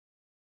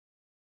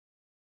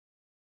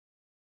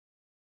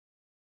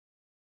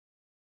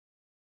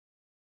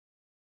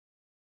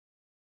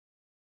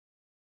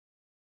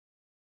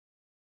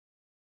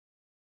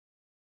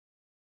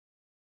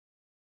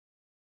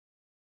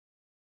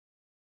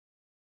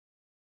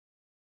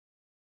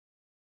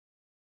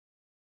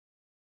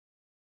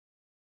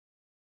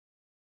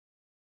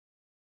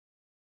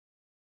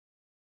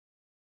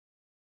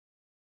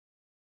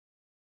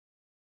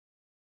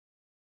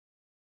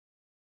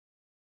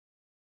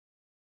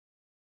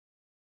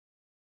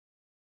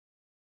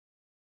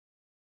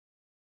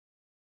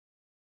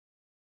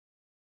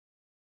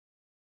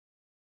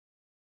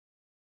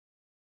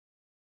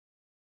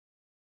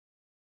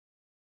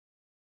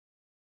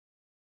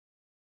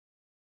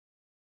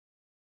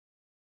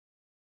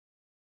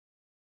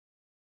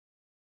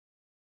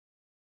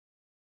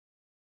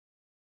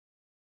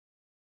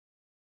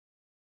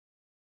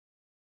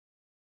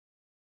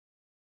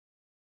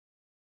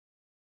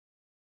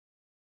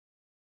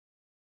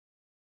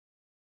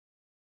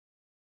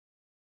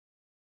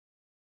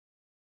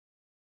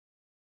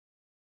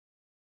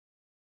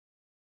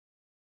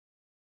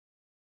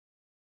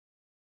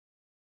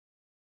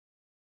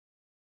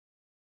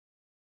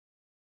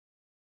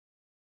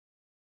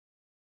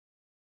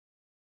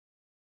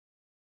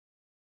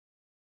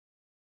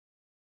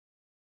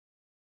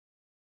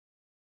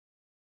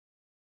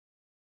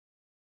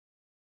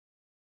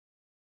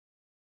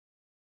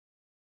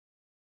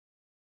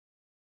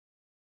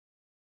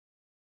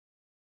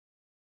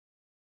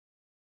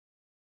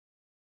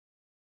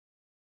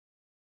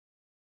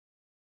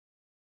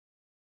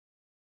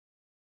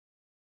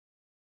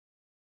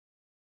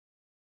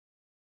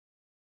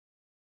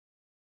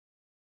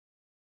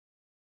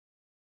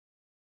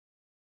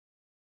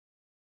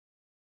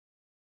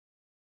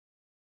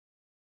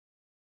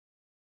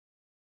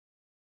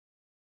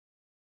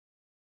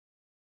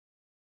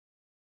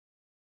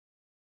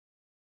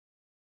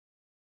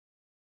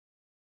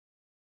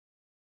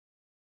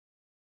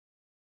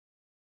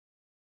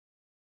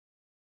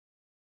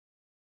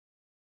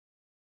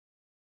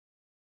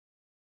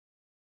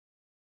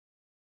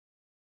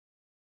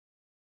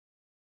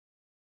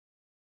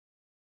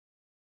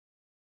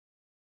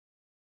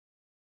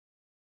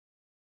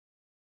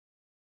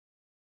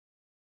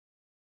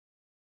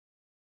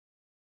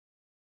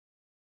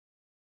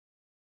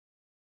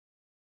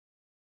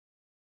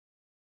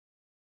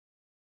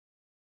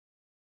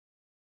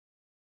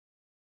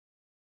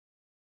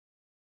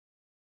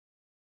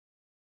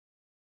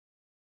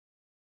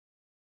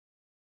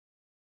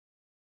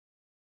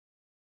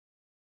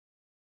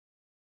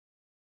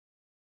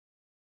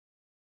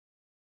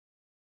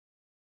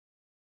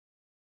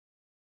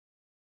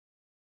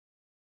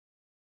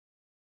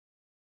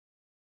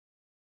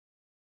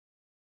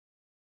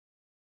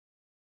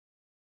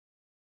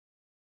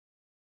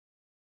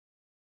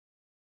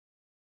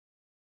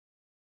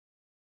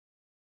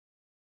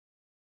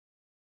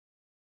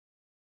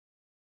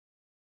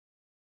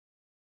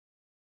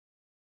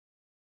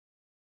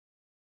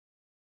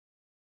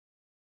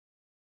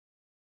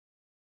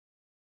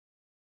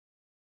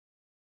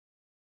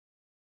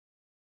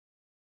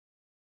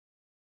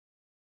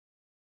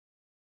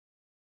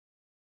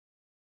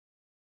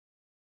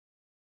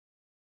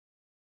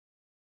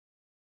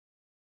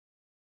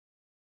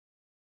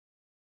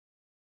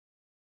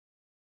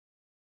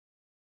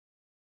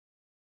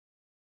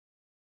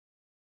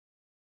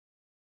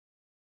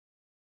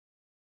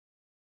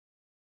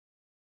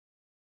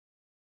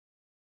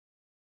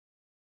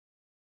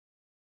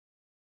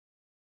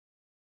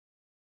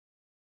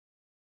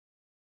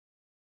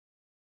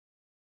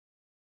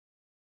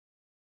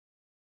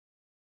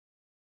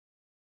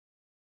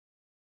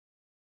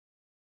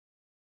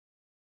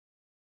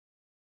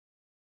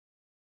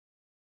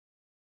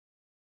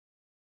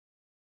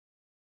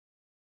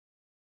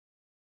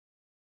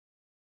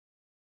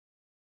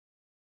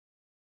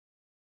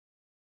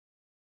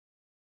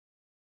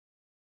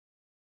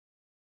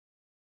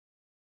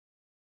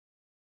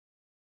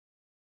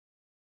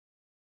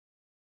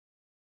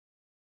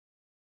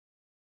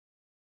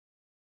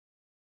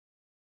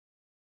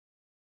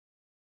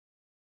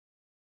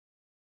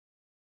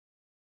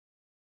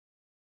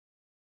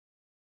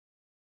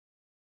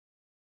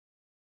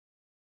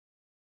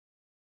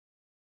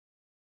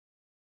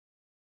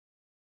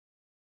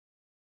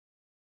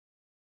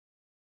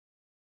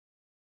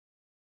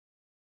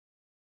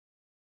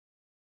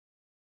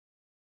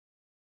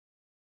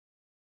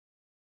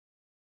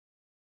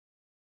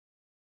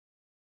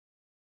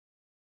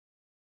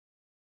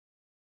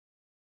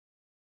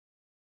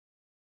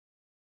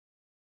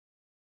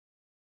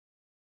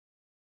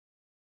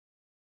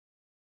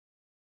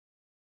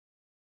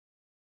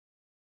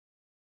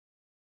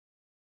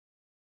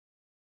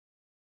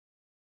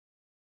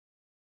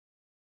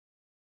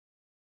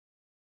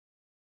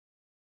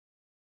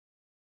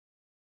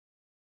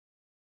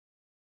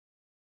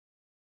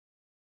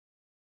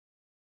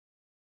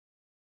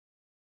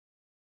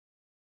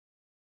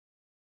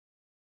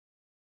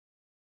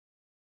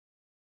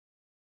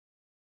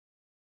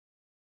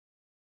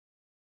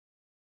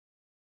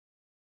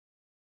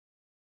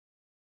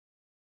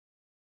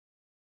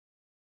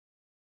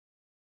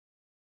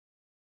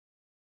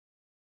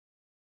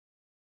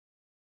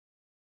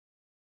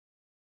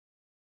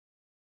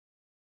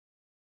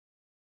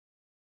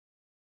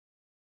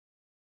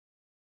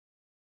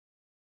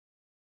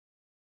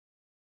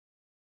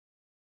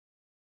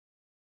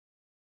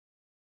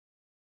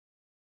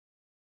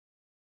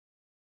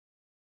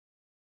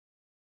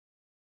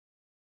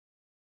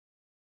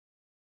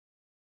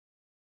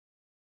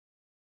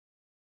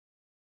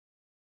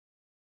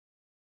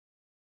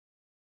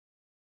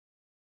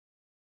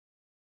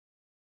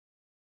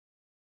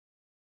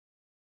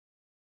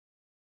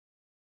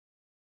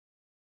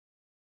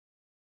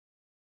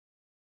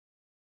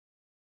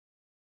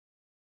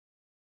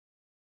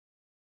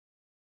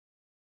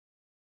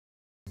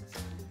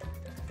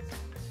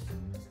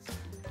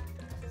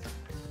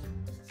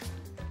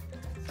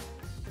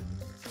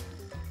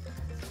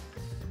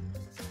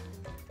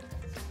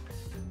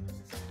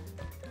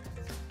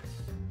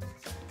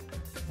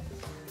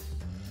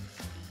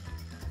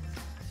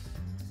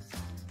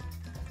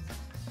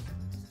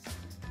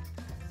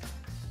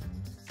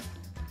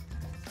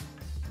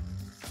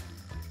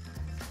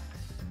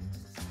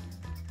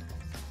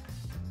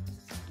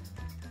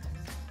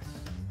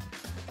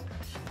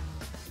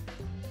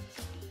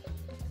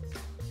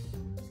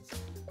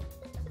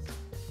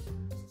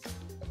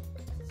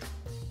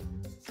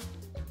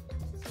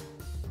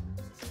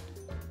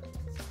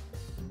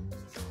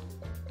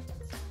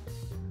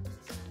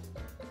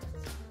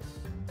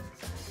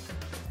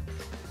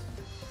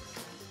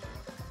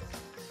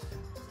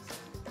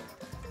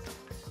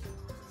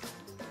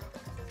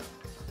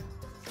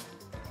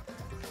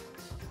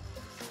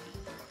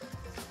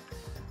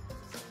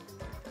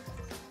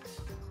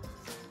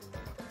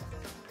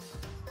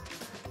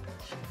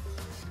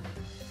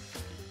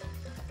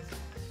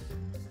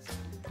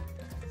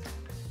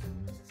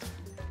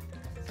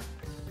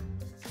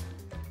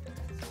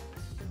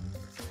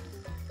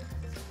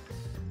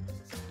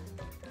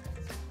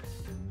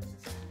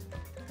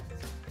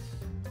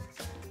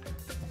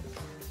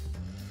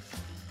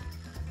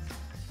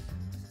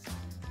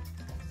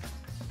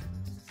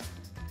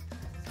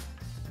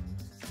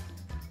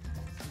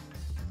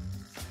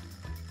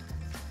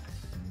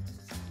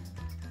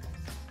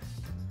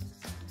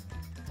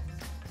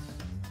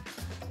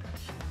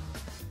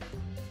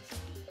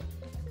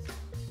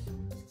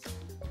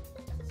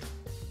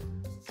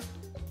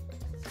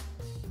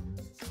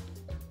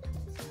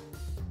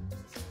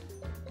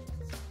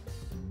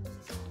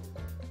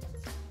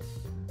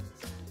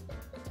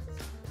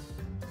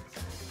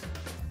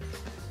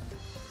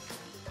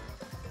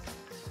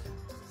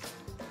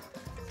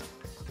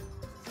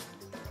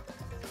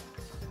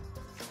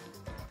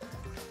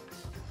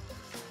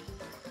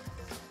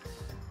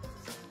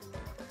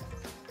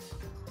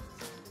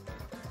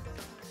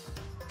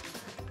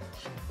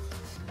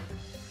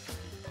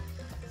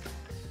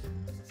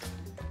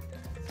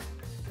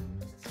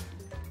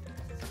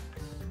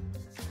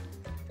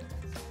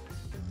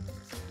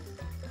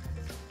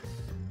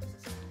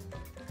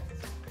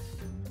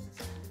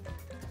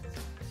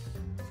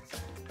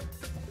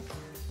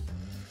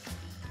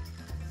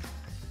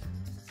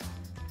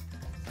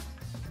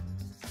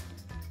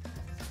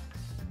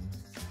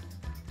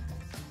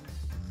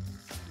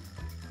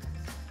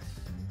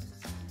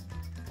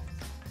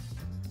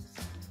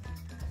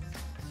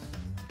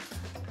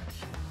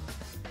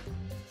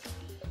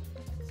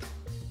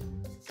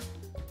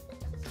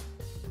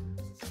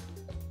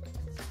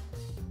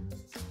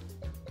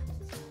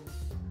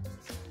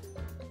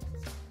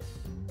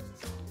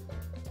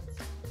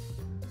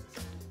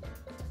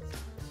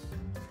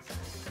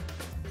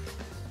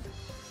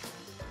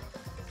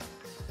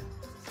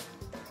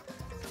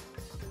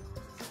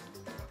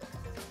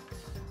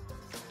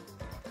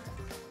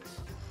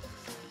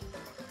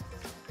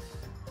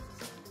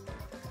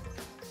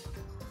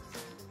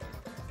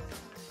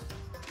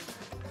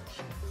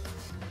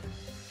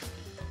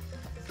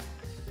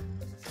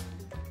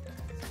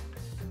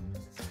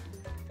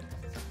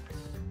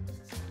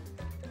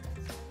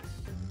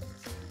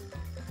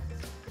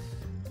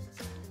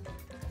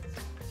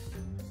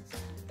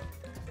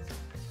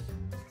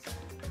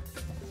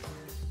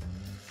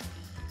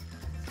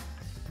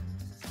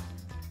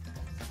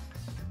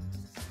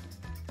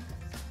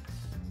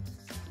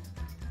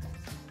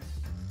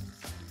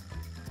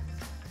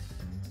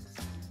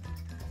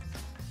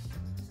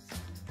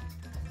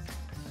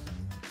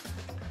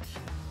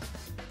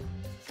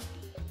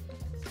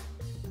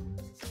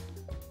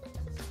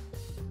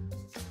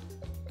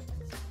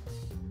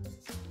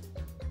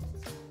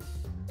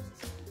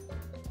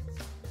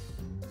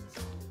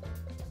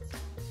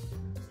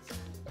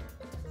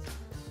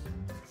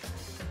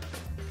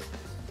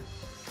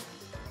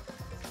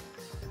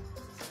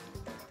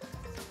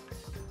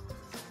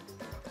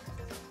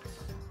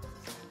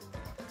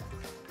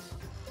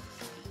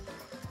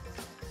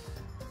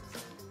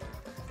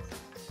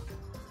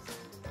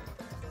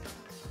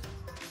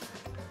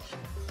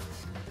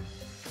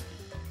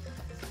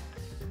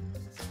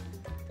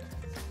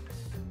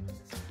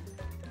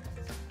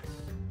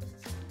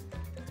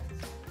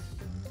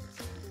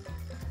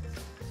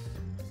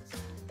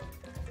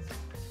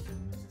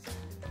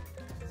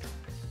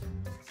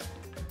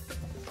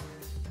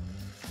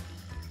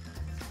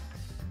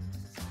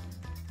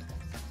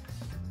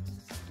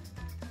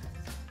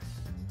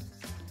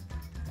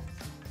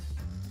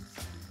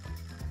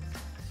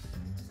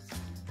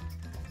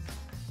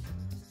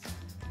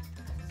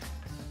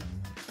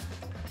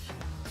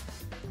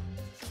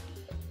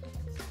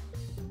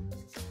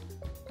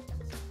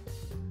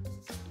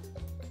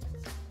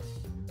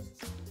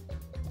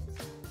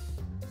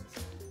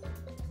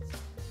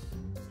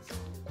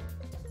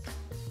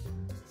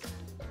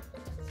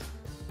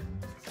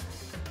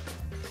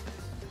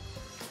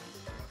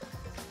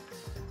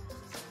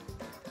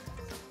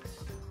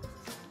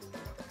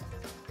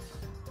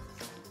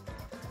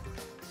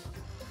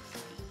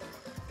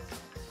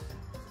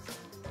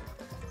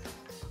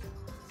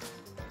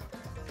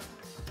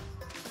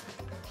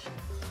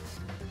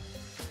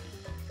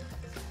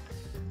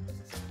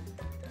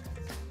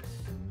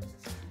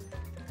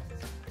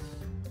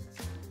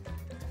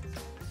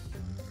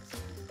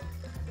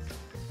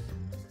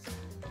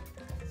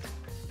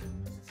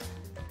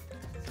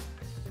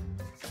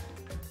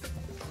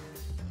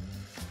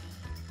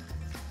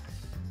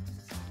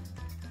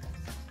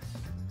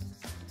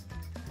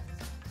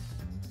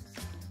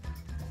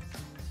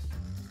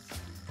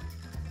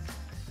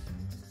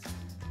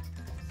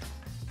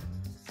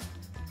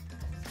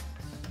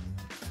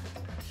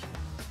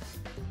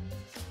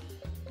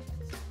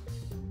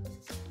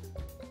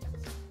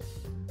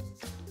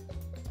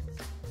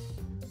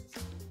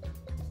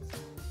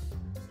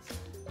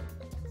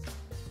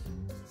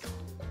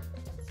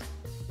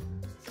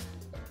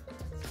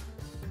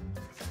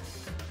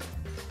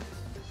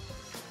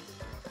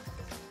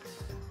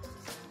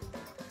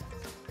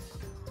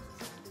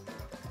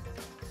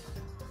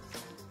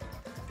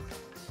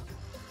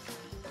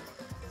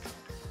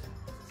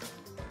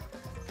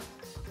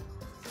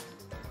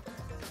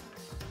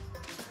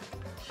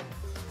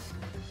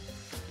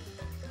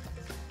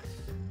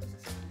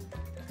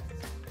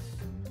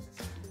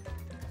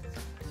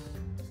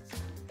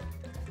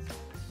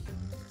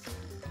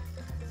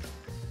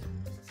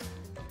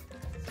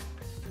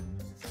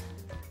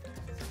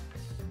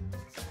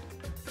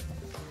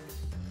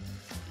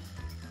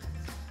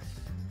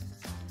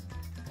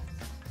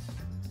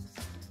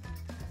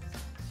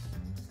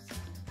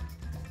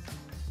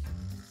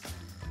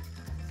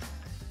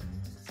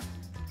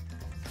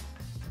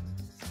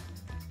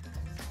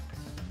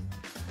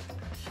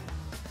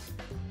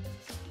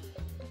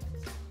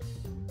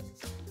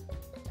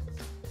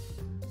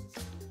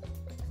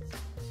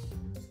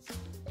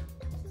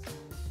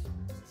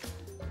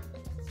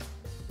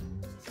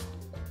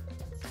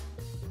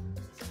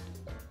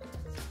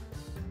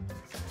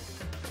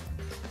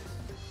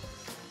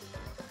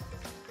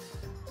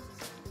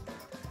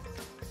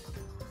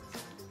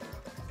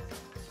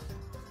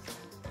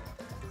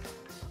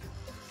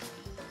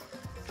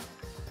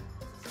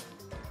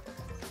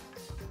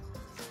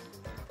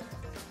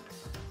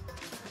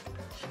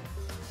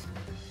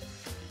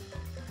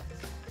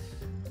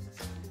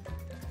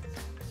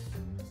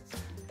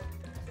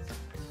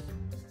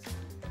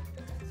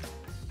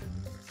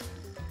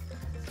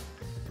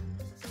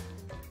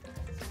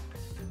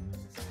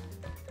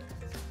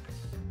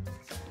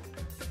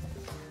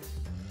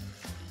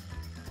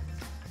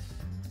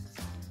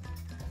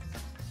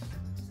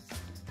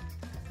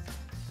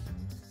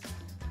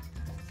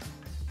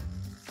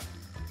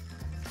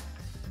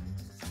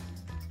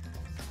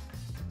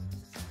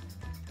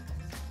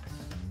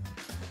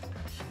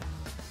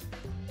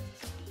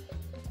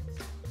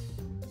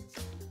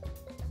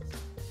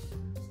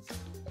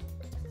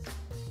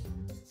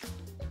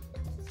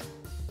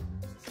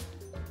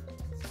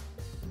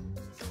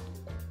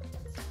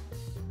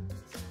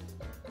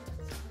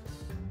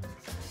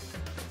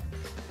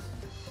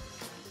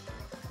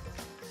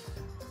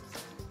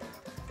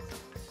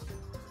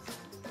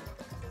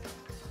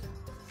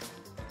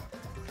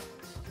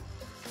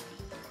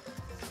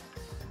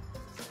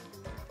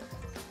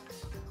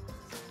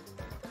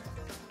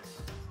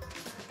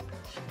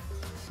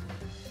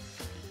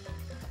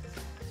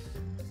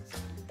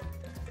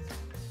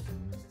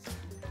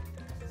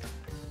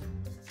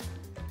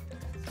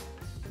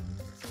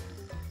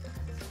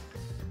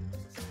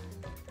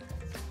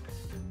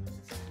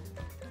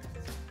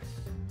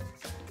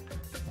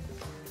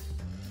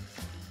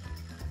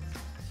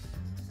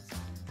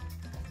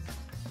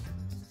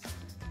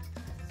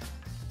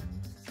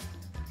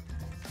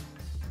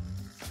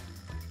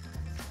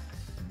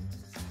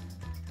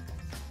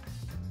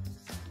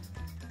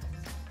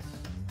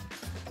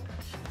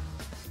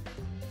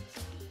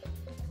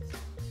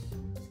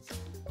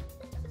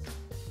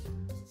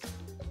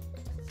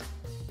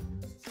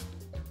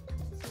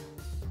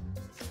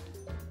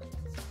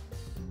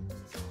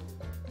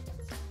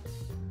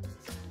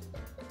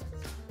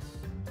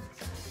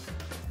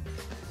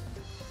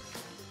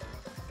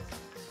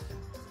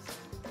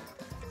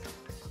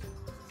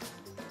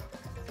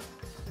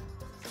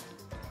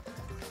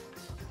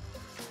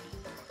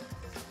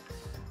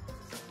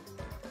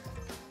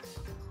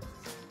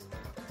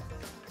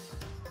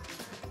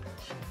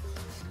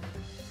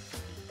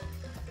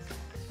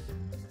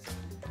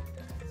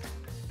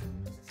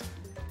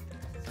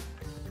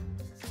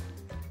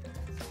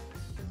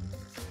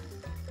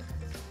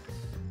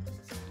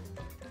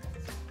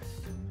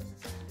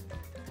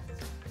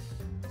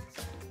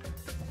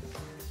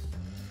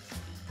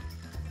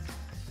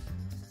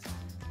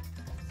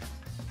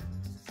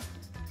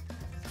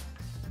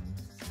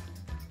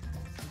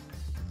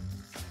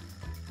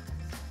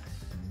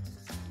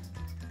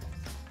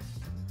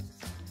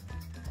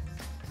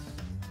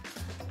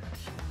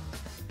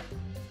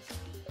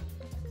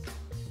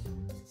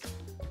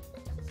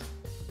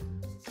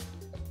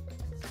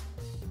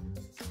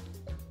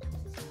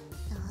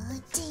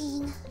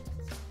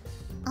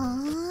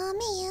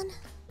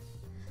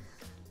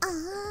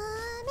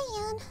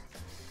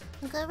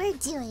Look what we're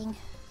doing.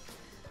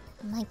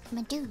 My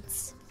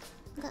dudes.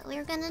 What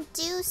we're gonna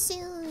do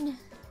soon.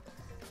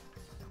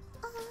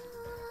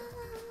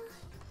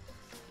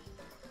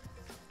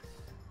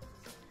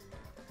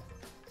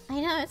 I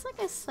know, it's like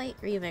a slight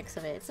remix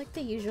of it. It's like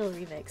the usual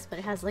remix, but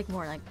it has like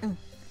more like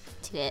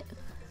to it.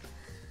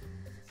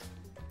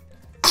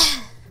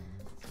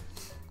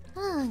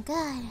 Oh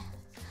god.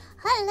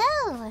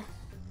 Hello!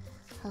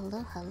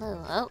 Hello,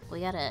 hello. Oh,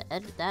 we gotta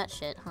edit that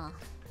shit, huh?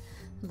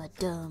 But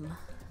dumb.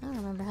 I don't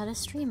remember how to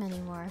stream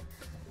anymore.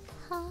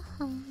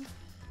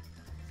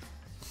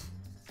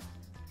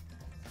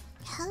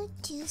 How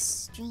to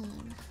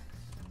stream?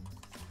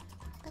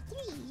 But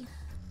 3.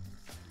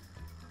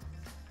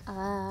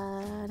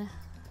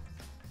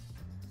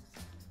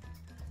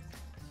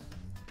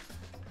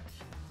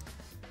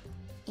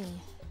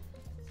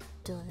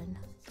 Done.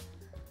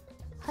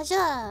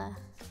 Huzzah!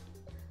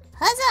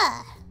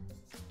 Huzzah!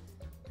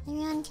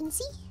 Everyone can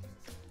see.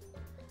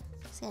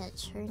 Just gotta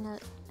turn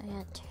up.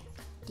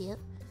 Yep.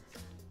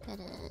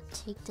 Gotta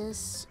take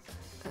this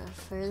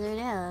further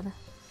down.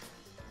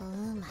 Oh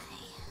my.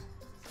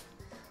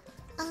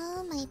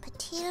 Oh my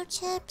potato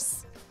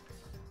chips.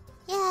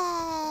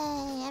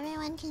 Yay!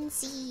 Everyone can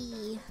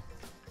see.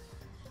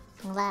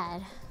 I'm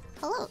glad.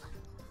 Hello.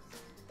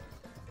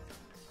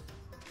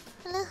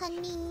 Hello,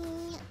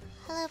 honey.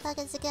 Hello,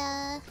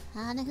 Bagazaga. I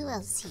don't know who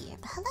else is here,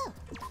 but hello.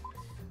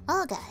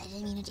 Oh god, I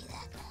didn't mean to do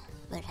that.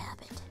 But it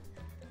happened.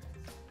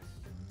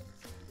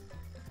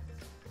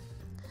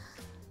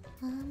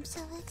 I'm so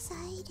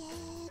excited.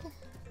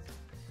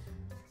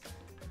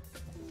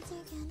 Things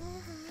are gonna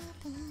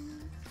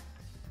happen.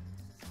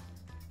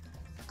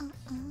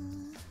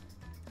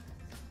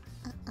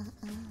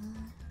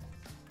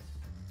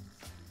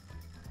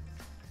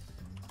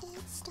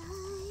 It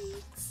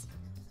starts.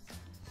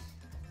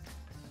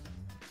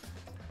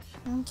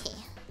 Okay,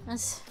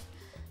 that's.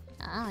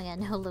 Oh, I got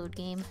no load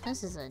game.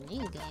 This is a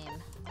new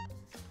game.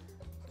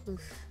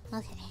 Oof.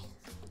 Okay.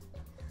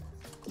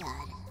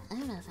 God, I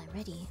don't know if I'm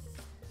ready.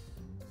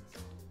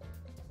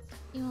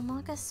 You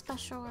unlock a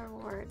special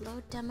reward.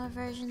 Load demo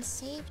version.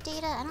 Save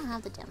data. I don't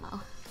have the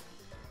demo.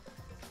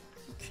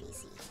 You're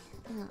crazy.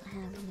 I don't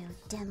have no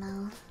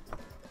demo.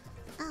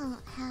 I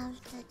don't have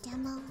the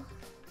demo.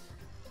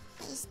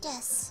 What is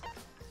this?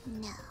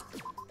 No.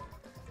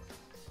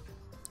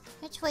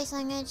 Which voice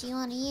language do you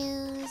want to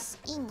use?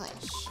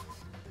 English.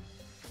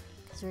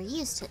 Because we're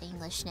used to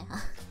English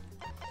now.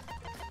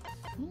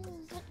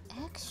 What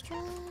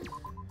extra?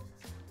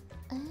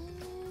 I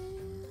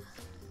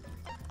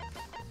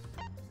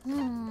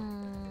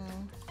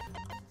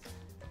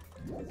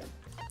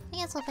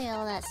guess I'll play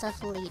all that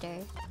stuff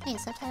later. Wait,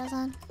 subtitles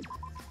on?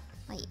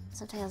 Wait,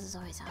 subtitles is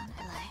always on.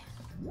 I lie.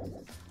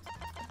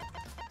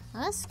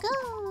 Let's go!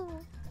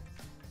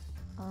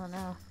 Oh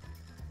no.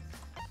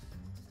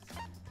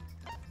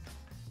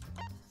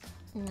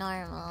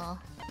 Normal.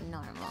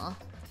 Normal.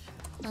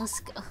 Let's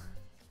go.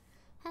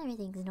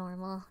 Everything's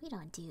normal. We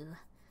don't do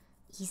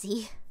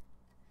easy.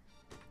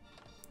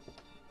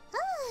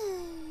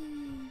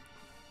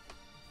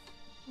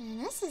 And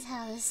this is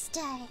how this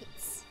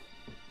starts.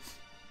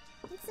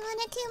 It's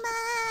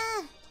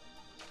Monokuma!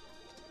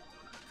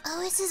 Oh,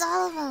 this is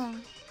all of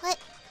them. What?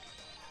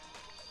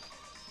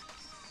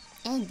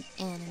 And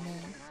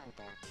anime.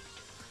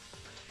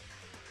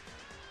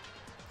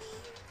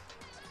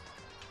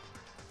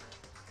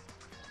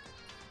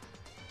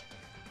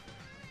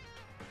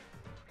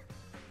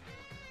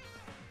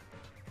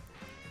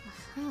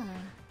 Huh.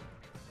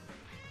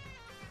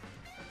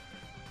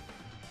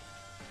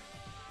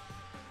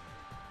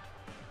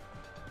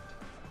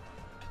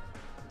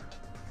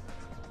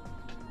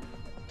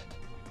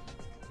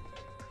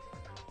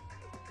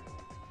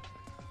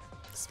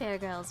 Spare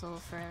Girls will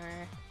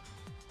forever.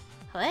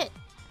 What?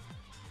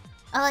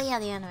 Oh yeah,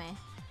 the anime.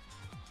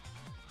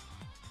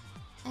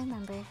 I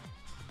remember.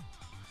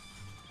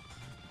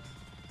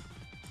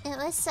 It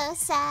was so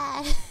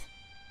sad.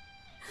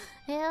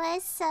 It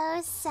was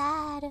so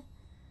sad.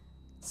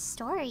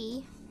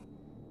 Story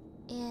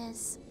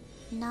is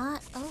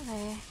not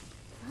over.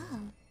 Oh.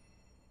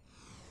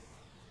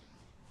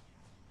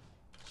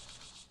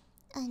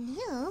 A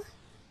new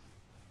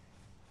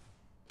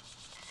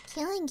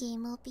killing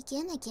game will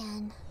begin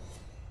again.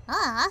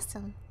 Oh,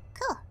 awesome.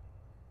 Cool.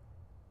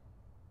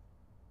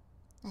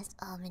 That's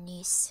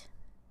ominous.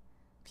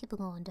 People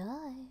gonna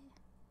die.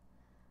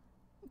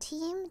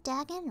 Team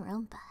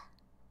Danganronpa.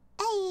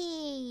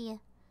 Hey!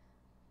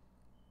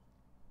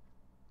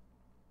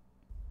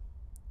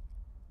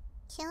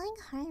 Killing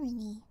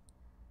Harmony.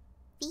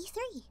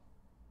 V3.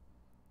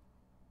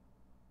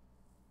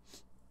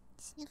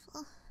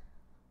 Sniffle.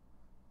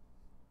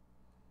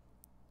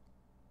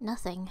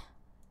 Nothing.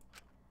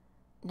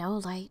 No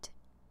light,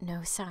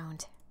 no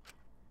sound.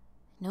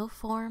 No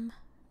form,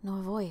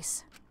 no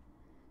voice.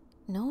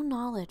 No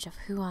knowledge of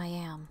who I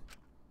am.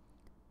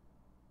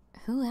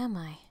 Who am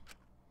I?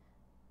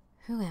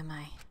 Who am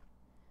I?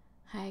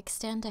 I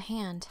extend a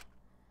hand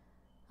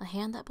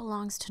that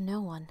belongs to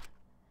no one,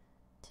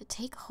 to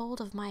take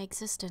hold of my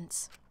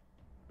existence.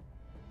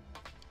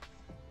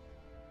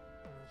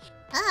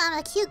 I'm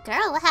a cute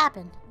girl. What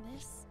happened?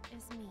 This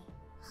is me.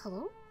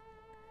 Hello?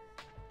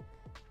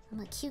 I'm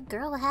a cute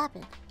girl. What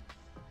happened?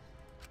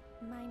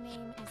 My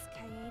name is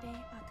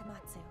Kaede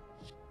Akamatsu.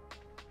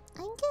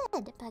 I'm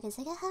good.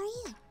 Bagasega, how are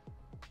you?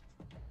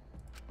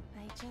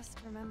 I just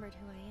remembered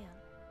who I am.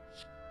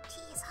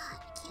 Tea is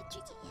hot. I can't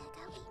drink it yet. I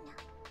gotta wait now.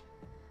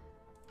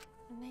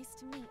 Nice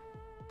to meet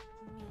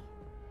me.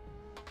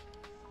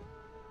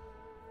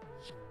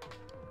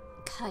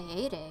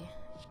 Kaede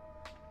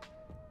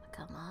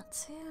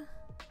Akamatsu?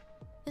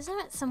 Is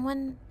that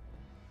someone?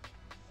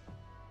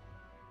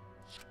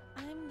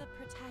 I'm the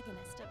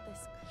protagonist of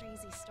this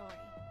crazy story.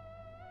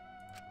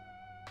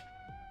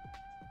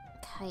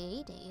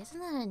 Kaede? Isn't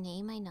that a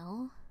name I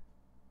know?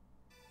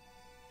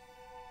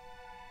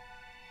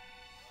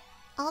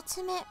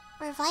 Ultimate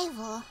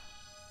Revival.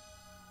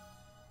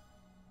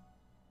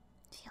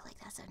 I feel like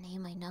that's a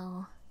name I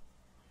know.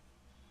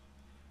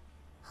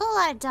 Whole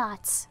lot of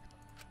dots.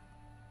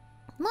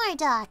 More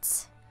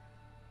dots.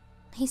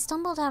 He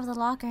stumbled out of the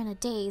locker in a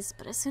daze,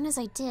 but as soon as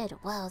I did,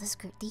 wow, the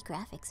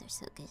graphics are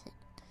so good.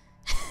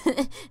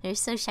 They're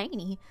so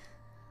shiny.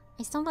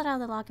 I stumbled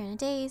out of the locker in a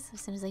daze.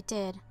 As soon as I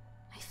did,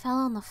 I fell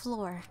on the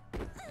floor.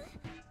 I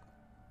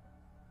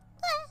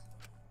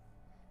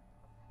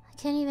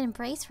couldn't even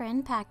brace for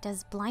impact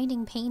as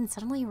blinding pain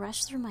suddenly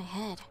rushed through my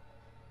head.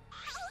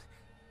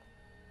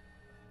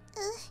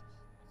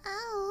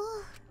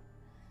 Ow.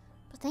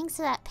 But thanks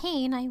to that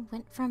pain, I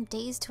went from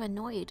dazed to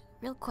annoyed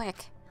real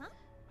quick.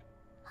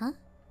 Huh?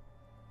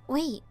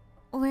 Wait,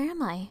 where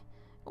am I?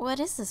 What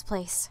is this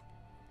place?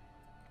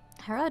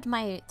 I rubbed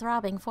my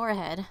throbbing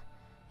forehead.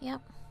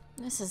 Yep,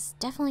 this is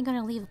definitely going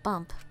to leave a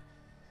bump.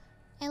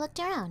 I looked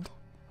around.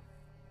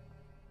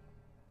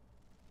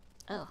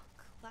 Oh.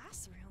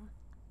 Classroom?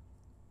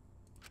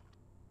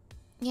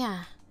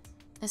 Yeah,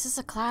 this is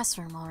a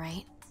classroom,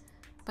 alright.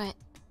 But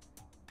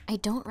I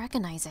don't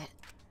recognize it.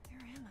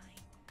 Where am I?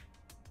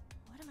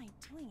 What am I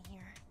doing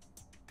here?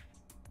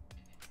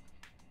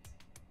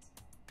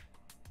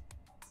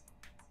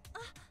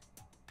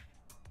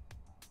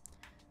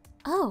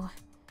 Oh,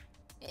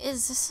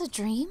 is this a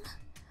dream?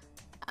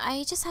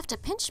 I just have to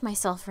pinch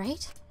myself,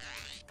 right?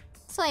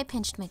 So I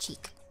pinched my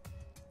cheek.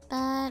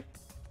 But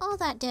all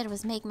that did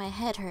was make my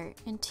head hurt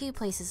in 2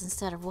 places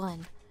instead of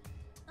 1.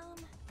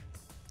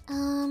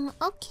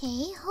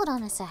 Okay, hold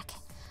on a sec.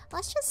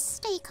 Let's just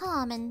stay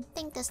calm and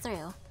think this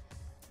through.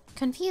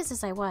 Confused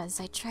as I was,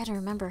 I tried to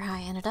remember how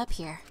I ended up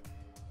here.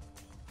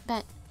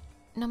 But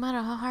no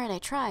matter how hard I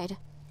tried,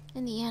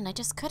 in the end I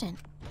just couldn't.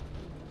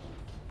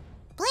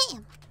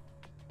 Blam!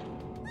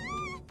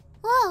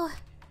 Whoa!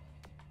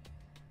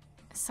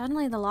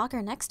 Suddenly the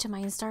locker next to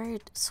mine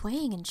started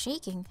swaying and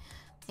shaking,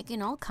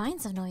 making all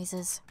kinds of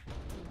noises.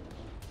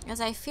 As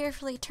I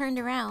fearfully turned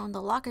around,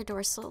 the locker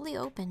door slowly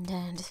opened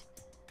and...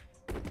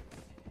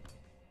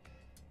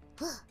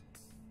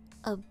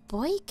 a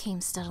boy came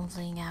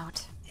stumbling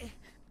out.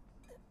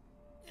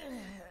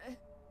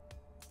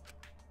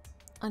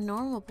 A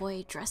normal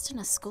boy dressed in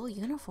a school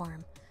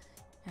uniform.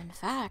 In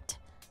fact,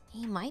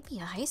 he might be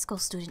a high school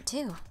student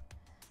too.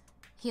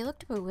 He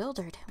looked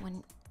bewildered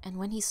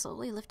when he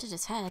slowly lifted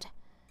his head.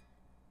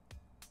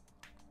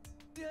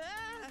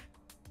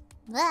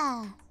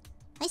 Wah!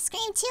 I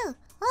screamed too!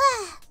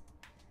 Wah!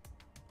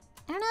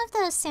 I don't know if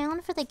the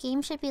sound for the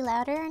game should be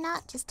louder or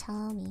not, just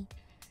tell me.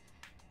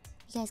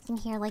 You guys can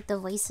hear like the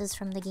voices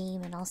from the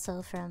game and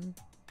also from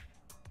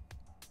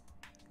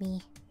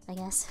me, I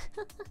guess.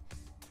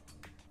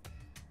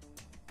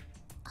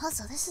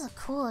 Also, this is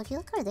cool. If you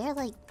look over there,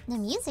 like the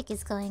music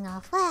is going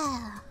off.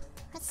 Wow,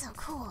 that's so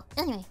cool.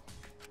 Anyway,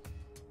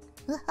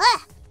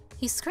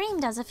 he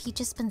screamed as if he'd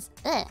just been,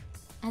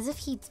 as if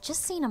he'd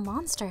just seen a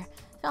monster,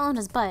 fell on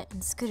his butt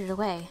and scooted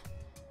away,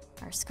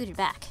 or scooted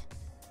back.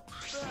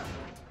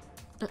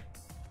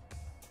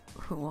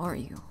 Who are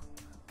you?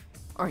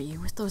 Are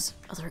you with those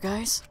other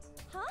guys?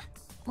 Huh?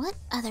 What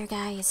other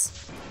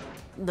guys?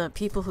 The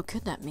people who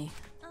kidnapped me.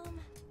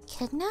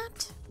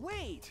 Kidnapped?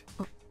 Wait!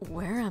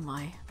 Where am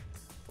I?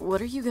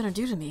 What are you gonna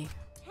do to me?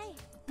 Hey,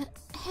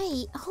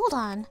 Hey, hold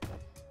on.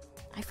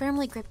 I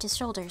firmly gripped his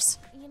shoulders.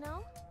 you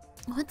know?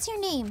 What's your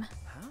name?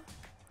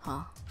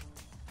 Huh?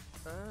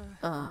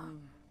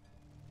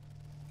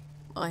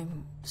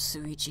 I'm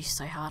Suichi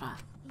Saihara.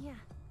 Yeah.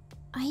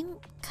 I'm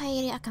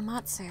Kaede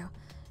Akamatsu.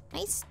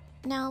 Nice.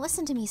 Now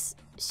listen to me,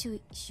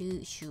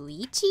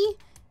 Shuichi?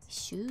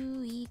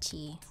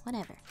 Shuichi.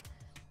 Whatever.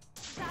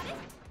 Got it?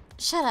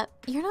 Shut up.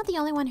 You're not the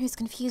only one who's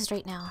confused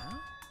right now.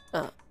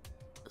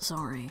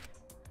 Sorry.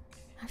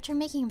 After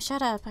making him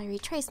shut up, I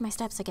retraced my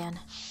steps again.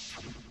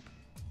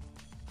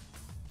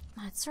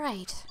 That's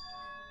right.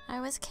 I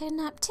was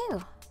kidnapped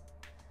too.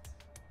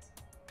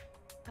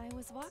 I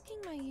was walking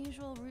my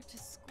usual route to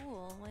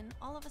school when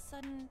all of a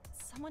sudden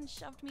someone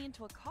shoved me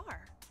into a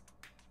car.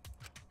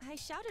 I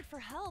shouted for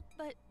help,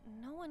 but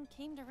no one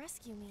came to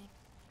rescue me.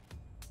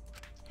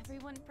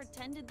 Everyone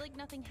pretended like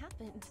nothing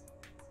happened.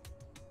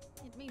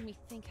 It made me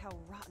think how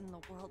rotten the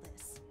world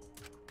is.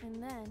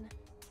 And then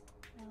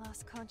I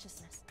lost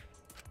consciousness.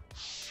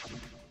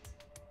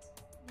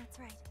 That's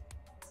right.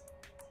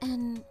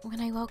 And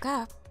when I woke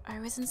up, I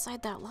was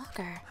inside that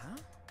locker. Huh?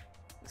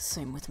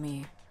 Same with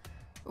me.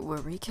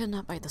 Were we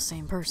kidnapped by the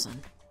same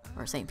person?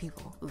 Or same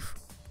people? Oof.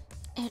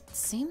 It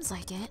seems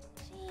like it.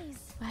 Jeez.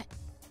 But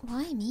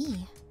why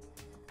me?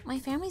 My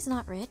family's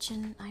not rich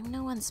and I'm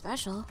no one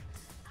special.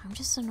 I'm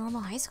just a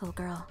normal high school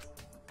girl.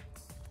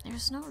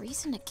 There's no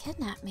reason to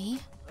kidnap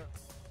me.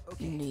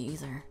 Okay. Me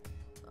either.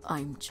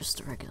 I'm just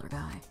a regular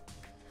guy.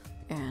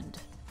 And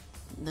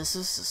this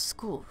is a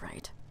school,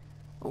 right?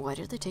 Why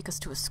did they take us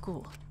to a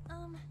school?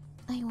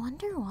 I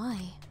wonder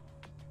why.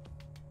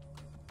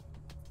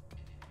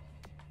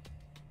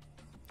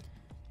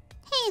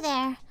 Hey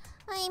there.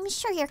 I'm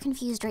sure you're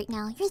confused right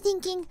now. You're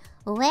thinking,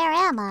 where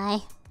am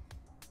I?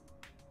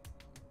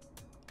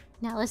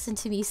 Now listen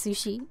to me,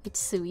 Sushi.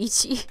 It's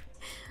Suichi.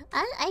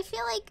 I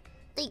feel like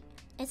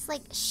it's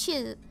like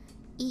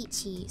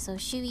Shu-ichi, so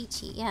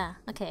Shuichi. Yeah,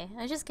 okay.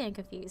 I just getting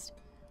confused.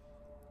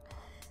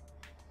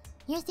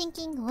 You're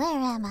thinking, where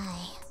am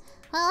I?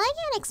 Well, I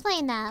can't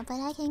explain that, but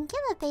I can give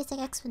a basic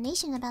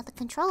explanation about the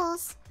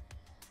controls.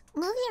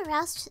 Move your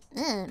mouse to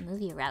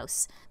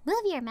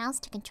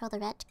control the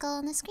reticle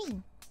on the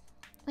screen.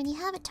 When you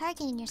have a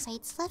target in your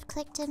sights, left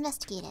click to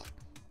investigate it.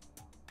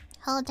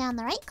 Hold down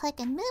the right click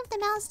and move the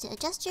mouse to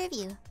adjust your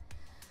view.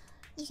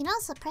 You can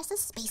also press the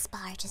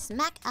spacebar to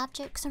smack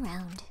objects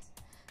around.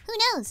 Who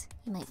knows?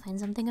 You might find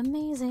something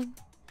amazing.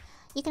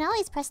 You can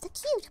always press the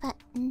Q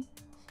button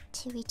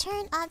to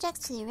return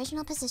objects to the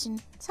original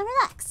position, so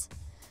relax.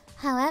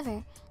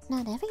 However,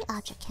 not every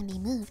object can be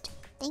moved.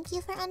 Thank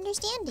you for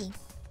understanding.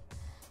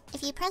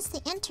 If you press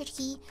the Enter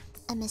key,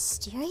 a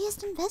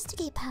mysterious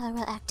investigate power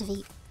will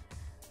activate.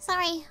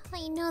 Sorry,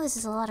 I know this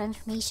is a lot of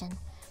information.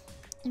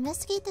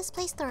 Investigate this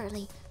place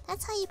thoroughly.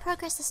 That's how you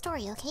progress the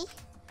story, okay?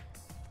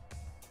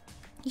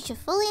 You should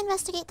fully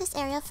investigate this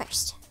area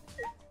first.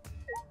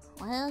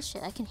 Well,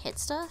 shit, I can hit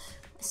stuff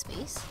with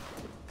space.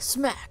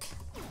 Smack!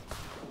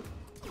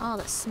 All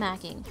the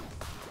smacking.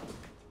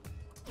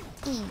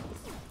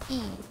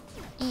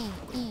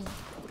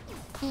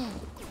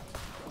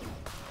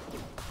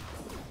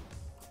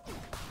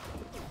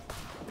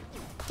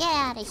 Get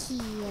out of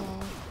here.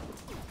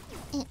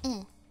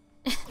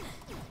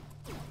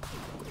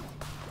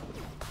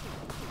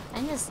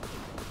 I'm just...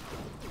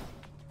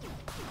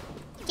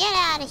 Get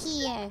out of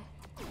here.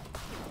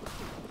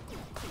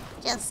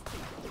 Just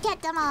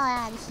get them all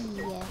out of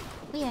here.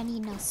 We don't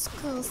need no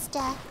school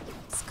stuff.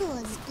 School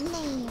is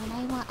lame and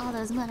I want all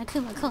those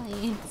Monokuma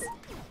coins.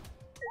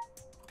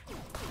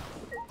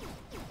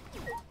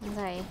 I'm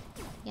sorry.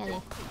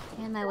 Get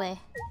in my way.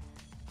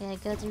 Gotta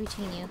go through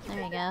between you.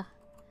 There we go.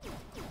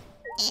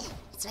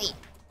 It's right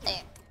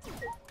there.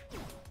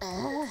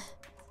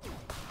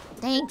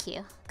 Thank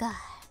you. God.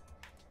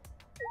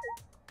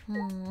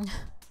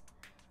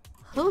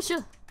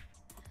 Hosha!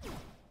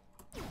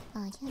 Oh,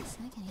 I can't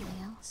snack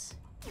anything else.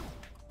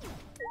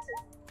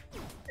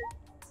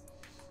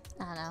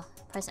 I don't know.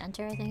 Press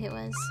enter, I think it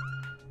was.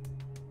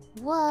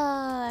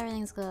 Whoa,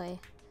 everything's glowy.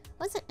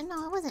 Was it?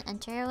 No, it wasn't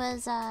enter. It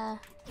was, not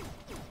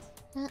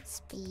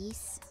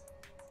space.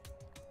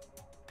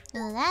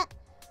 Oh, that?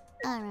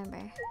 I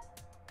remember.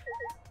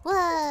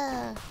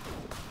 Whoa!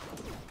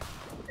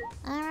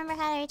 I don't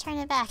remember how to return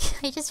it back.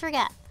 I just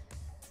forgot.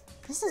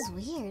 This is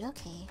weird.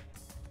 Okay.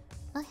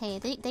 Okay,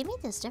 they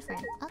made this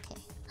different. Okay.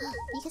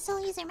 You can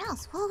still use your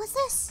mouse. Whoa, what's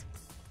this?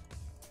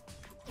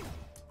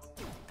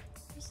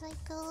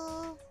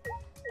 Recycle.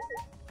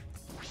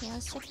 Okay,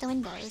 let's check the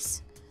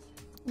windows.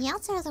 The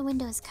outside of the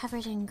window is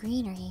covered in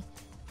greenery.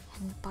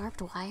 And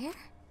barbed wire?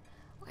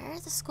 Where are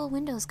the school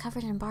windows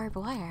covered in barbed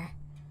wire?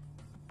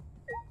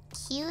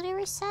 Q to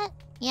reset?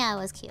 Yeah, it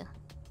was Q.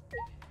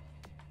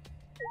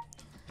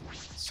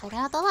 Let's check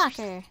out the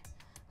locker.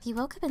 We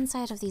woke up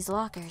inside of these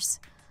lockers.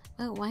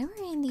 But why were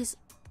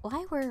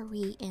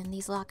we in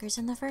these lockers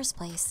in the first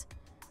place?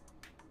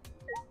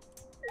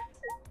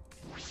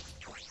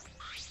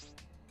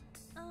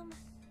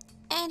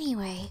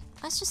 Anyway,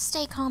 let's just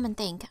stay calm and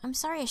think. I'm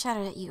sorry I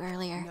shouted at you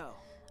earlier.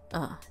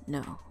 No.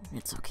 No,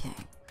 it's okay.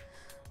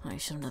 I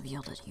shouldn't have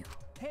yelled at you.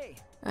 Hey.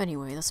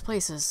 Anyway, this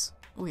place is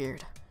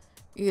weird.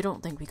 You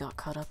don't think we got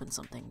caught up in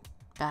something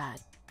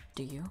bad,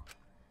 do you?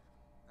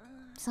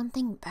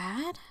 Something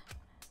bad?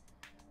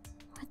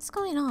 What's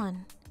going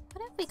on?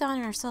 What have we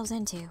gotten ourselves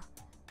into?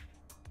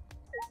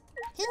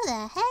 Who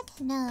the heck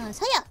knows?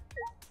 Hiya!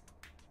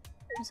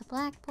 There's a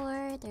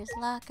blackboard, there's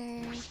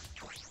lockers.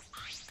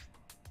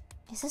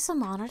 Is this a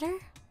monitor?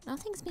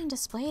 Nothing's being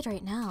displayed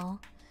right now.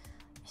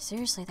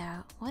 Seriously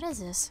though, what is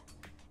this?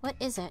 What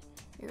is it?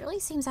 It really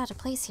seems out of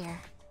place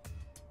here.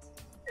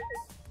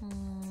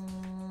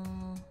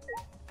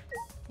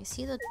 I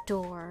see the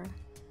door.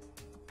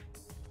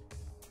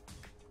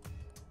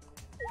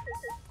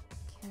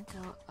 Can't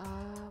go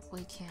up.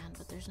 We can,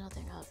 but there's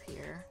nothing up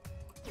here.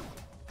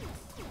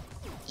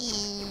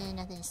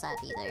 Nothing slap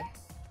either.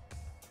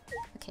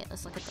 Okay,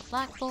 let's look at the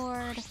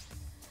blackboard.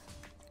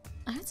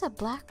 That's a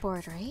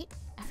blackboard, right?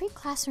 Every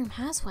classroom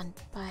has one,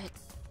 but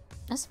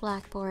this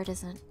blackboard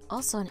isn't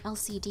also an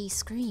LCD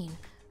screen.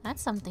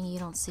 That's something you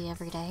don't see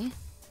every day.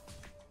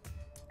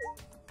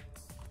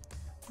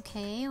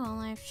 Okay, well,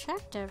 I've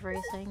checked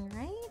everything,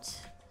 right?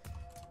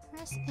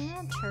 Press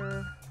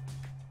enter.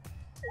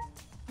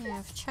 Yeah,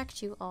 I've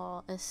checked you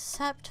all,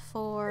 except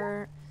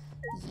for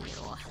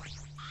you.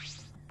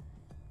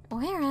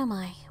 Where am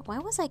I? Why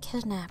was I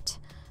kidnapped?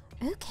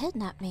 Who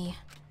kidnapped me?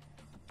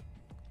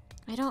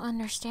 I don't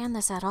understand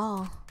this at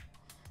all.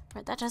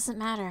 But that doesn't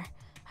matter,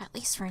 at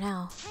least for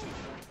now.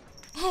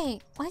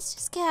 Hey, let's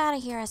just get out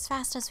of here as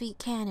fast as we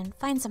can and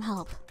find some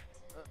help.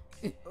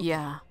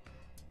 Yeah,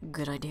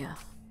 good idea.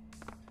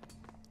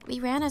 We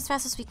ran as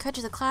fast as we could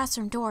to the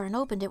classroom door and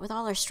opened it with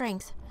all our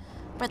strength.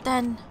 But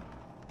then...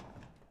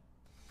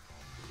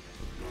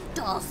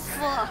 The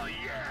fuck? Hell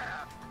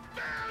yeah!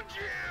 Found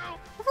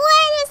you!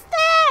 What is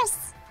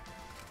this?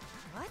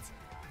 What?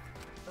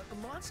 A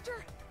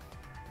monster?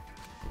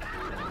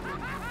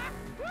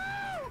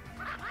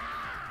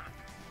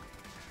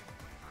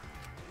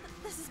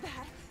 This is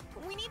bad.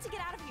 We need to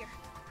get out of here.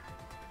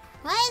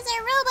 Why is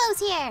there robos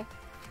here?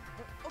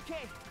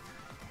 Okay.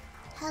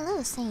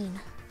 Hello, Sane.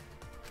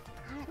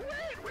 Wait!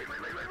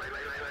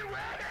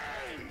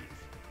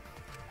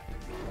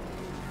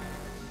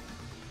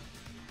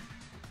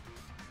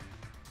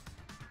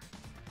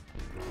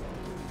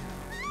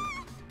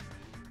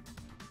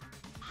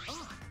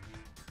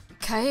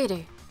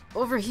 Kaede,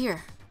 over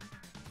here.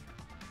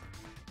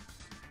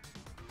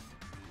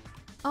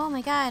 Oh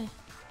my god.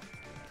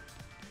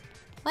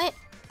 What?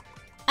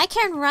 I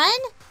can run?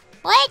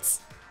 What?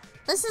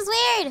 This is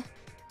weird.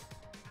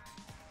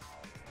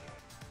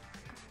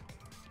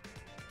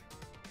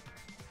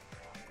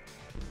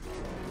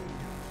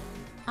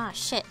 Ah,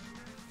 shit.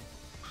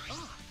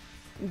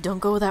 Don't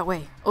go that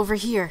way. Over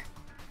here.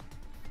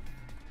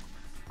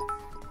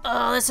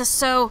 Oh, this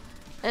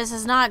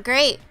is not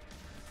great.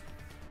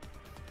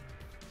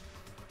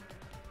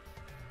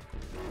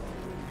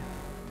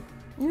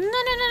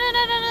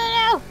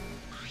 No.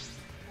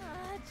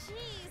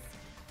 Jeez.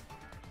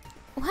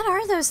 What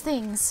are those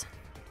things?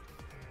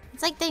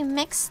 It's like they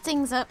mix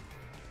things up.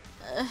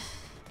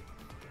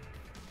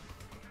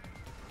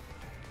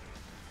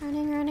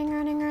 Running.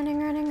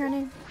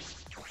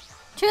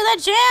 To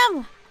the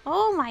gym!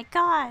 Oh my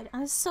god,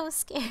 I'm so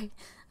scared.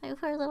 I have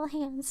her little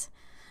hands.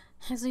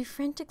 As we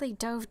frantically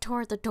dove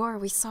toward the door,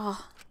 we saw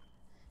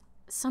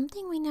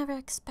something we never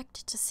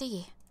expected to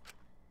see.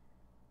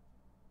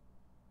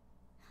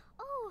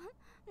 Oh,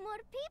 more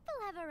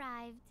people have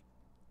arrived.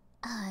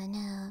 Oh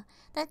no.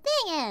 The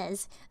thing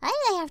is, why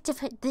do they have to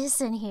put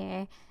this in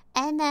here?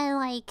 And then,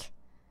 like...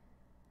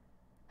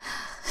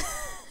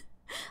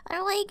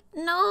 I'm like,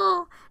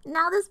 no.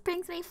 Now this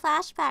brings me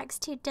flashbacks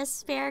to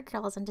Despair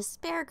Girls, and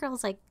Despair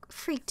Girls, like,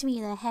 freaked me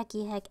the heck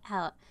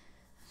out.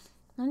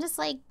 I'm just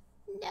like,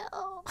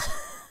 no.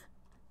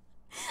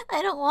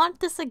 I don't want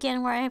this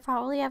again where I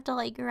probably have to,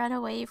 like, run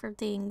away from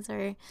things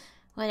or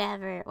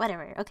whatever.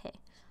 Okay.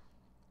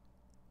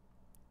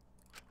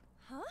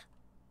 Huh?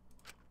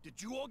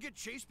 Did you all get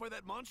chased by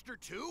that monster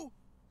too?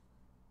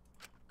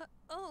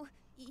 Oh,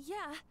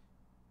 yeah.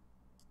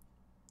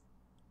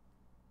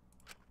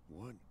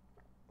 What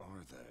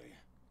are they?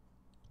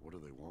 What do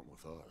they want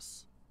with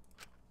us?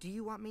 Do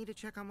you want me to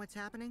check on what's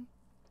happening?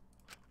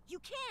 You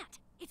can't!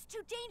 It's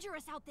too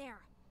dangerous out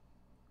there!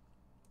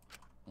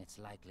 It's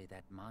likely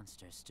that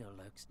monster still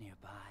lurks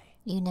nearby.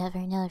 You never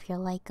know if you'll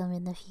like them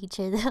in the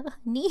future, though,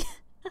 honey.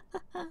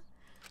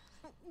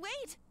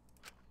 Wait!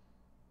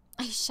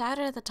 I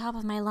shouted at the top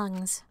of my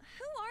lungs.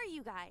 Who are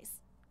you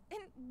guys?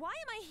 And why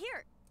am I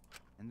here?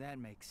 And that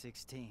makes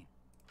 16.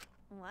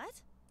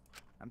 What?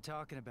 I'm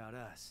talking about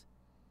us.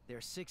 There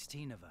are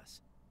 16 of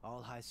us,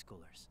 all high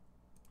schoolers.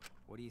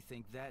 What do you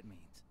think that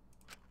means?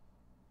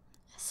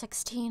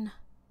 16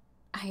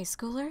 high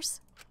schoolers?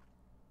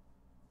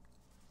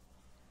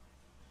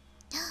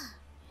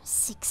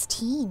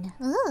 16.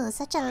 Ooh,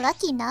 such a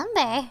lucky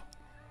number.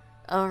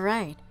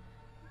 Alright.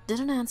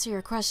 Didn't answer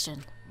your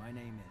question. My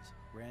name is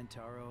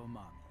Rantaro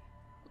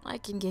Amami. I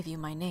can give you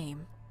my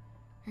name.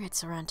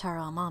 It's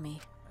Rantaro Amami.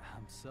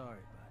 I'm sorry,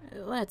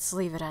 but... Let's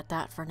leave it at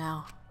that for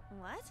now.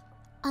 What?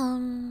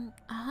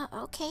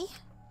 Okay.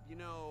 You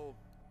know...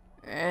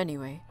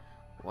 Anyway,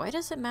 why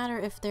does it matter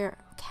if they're...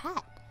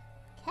 Cat.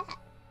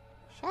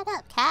 Shut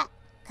up, cat.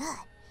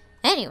 God.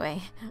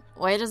 Anyway,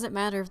 why does it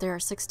matter if there are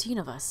 16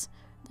 of us?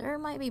 There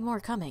might be more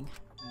coming.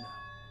 No.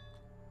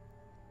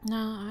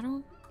 No, I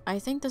don't... I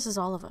think this is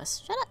all of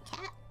us. Shut up,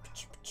 cat.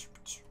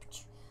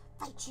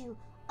 Bite you.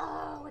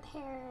 Oh, with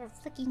hair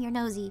flicking your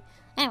nosy.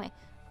 Anyway.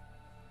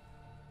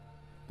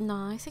 No,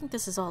 I think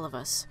this is all of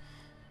us.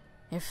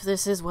 If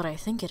this is what I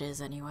think it is,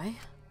 anyway.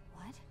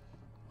 What?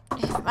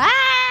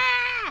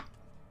 Ah!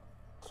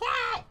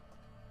 Cat!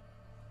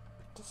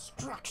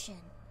 Destruction.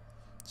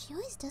 She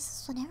always does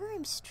this whenever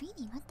I'm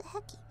streaming. What the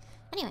heck?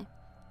 Anyway.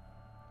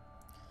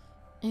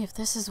 If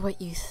this is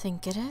what you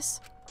think it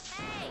is?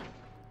 Hey!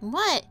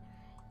 What?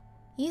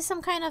 You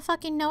some kind of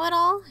fucking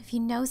know-it-all? If you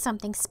know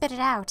something, spit it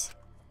out.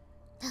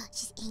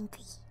 She's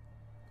angry.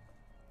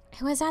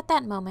 It was at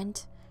that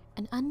moment,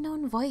 an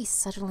unknown voice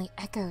suddenly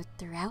echoed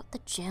throughout the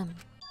gym.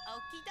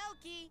 Okie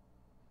dokie.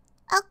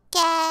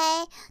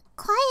 Okay.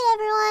 Quiet,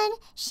 everyone.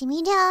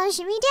 Shimmy down,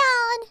 shimmy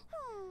down.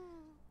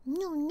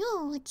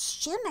 No, it's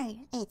shimmer.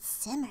 It's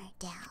simmer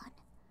down.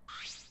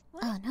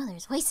 What? Oh no,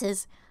 there's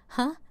voices.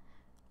 Huh?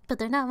 But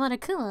they're not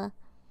Monokuma.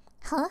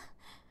 Huh?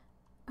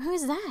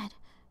 Who's that?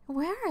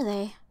 Where are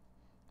they?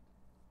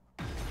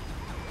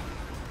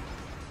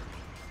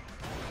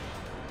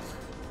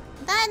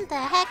 Then the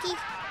hecky.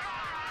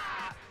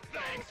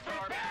 Thanks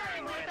for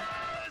bearing with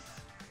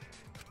us!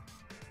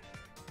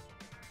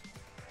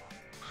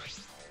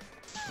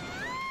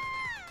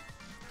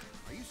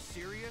 Are you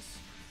serious?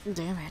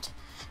 Damn it.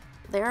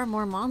 There are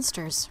more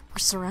monsters. We're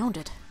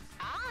surrounded.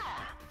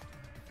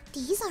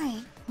 These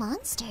aren't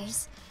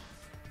monsters.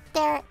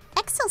 They're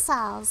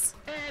exosols.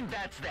 And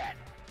that's that.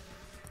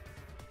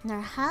 They're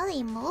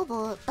highly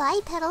mobile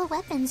bipedal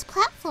weapons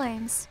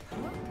platforms.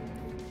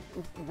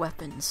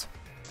 Weapons.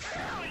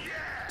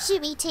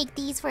 Should we take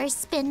these for a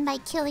spin by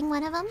killing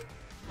one of them?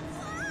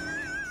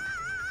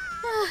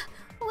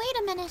 Wait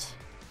a minute.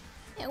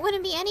 It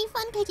wouldn't be any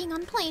fun picking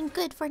on plain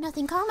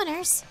good-for-nothing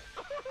commoners.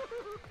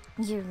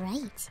 You're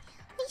right.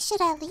 We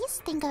should at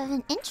least think of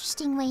an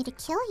interesting way to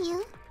kill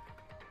you.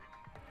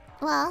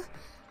 Well,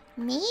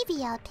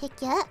 maybe I'll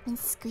pick you up and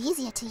squeeze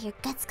you till your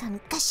guts come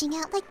gushing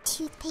out like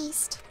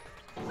toothpaste.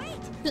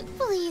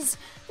 Please,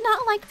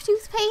 not like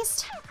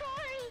toothpaste.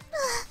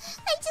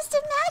 I just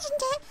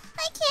imagined it.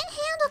 I can't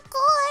handle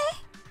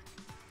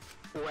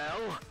gore.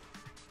 Well,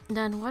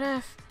 Then what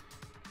if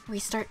we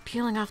start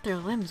peeling off their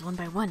limbs one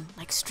by one,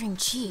 like string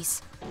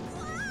cheese?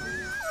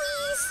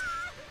 Please.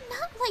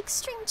 Not like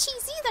string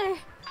cheese either.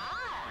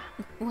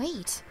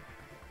 Wait,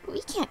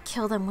 we can't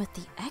kill them with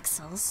the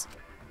exils.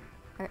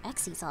 Or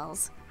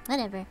exesols.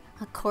 Whatever.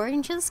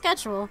 According to the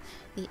schedule,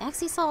 the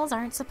exesols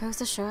aren't supposed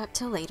to show up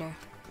till later.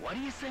 what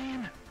are you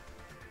saying?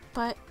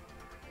 But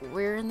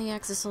we're in the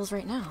exesols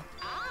right now.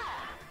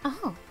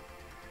 Oh,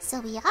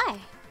 so we are.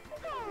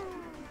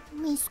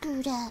 We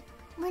screwed up.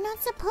 We're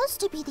not supposed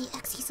to be the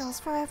exesols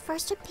for our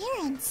first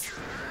appearance.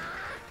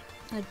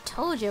 I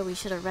told you we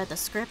should have read the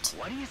script.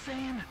 What are you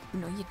saying?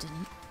 No, you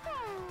didn't.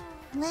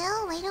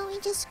 Well, why don't we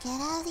just get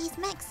out of these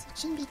mechs? It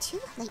shouldn't be too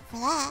late for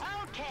that.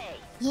 Okay.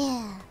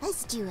 Yeah,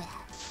 let's do it.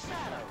 So,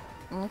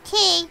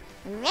 Okay,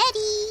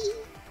 ready?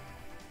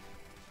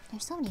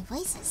 There's so many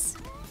voices.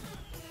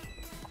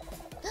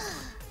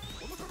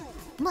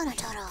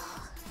 Monotoro.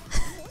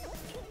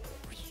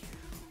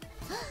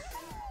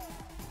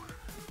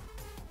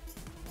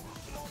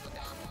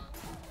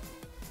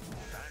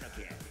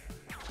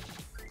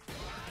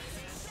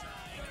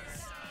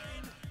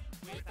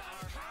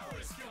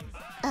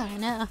 Oh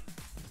no.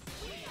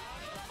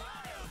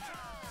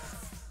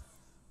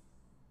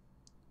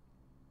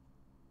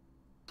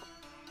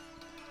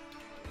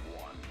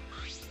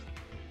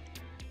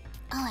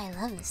 Oh, I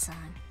love this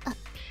song.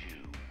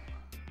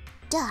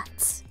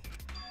 Dots.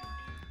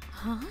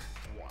 Huh?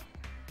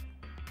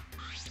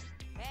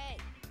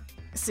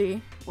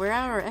 See, we're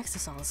at our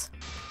exosols.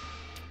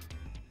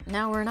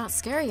 Now we're not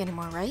scary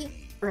anymore, right?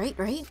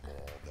 Right?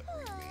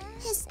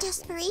 His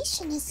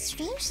desperation is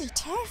strangely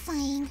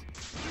terrifying.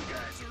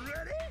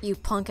 You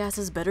punk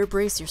asses better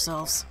brace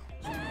yourselves.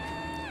 And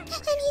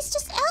he's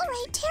just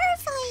outright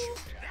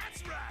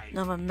terrifying.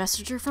 I'm a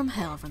messenger from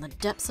hell, from the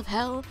depths of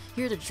hell,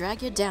 here to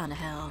drag you down to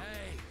hell.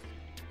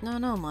 No,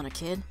 Mona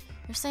Kid.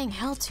 You're saying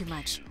hell too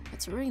much.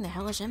 It's ruining the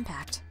hellish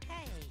impact.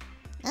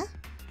 Huh?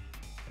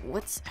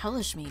 What's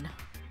hellish mean?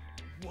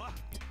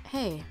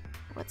 Hey,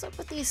 what's up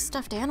with these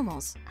stuffed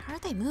animals? How are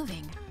they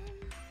moving?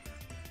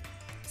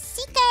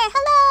 Seeker,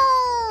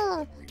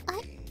 hello!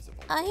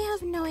 I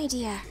have no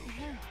idea.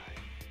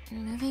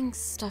 Moving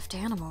stuffed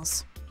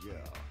animals. Yeah.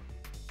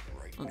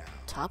 Right On now.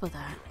 top of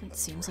that, it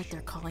seems like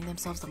they're calling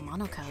themselves the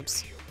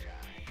Monocubs.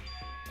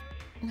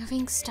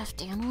 Moving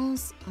stuffed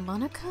animals?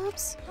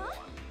 Monocubs?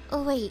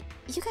 Oh wait,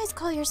 you guys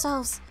call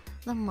yourselves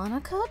the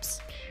Monocubs?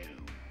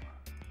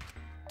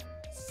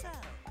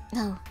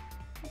 No,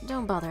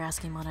 don't bother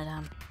asking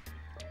Monodam.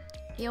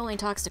 He only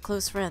talks to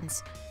close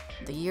friends.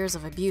 The years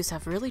of abuse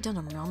have really done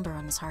a number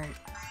on his heart.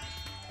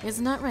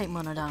 Isn't that right,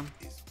 Monodam?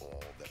 Is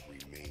all that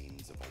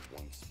remains of a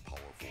once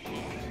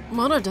powerful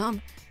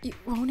Monodam, you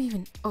won't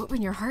even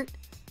open your heart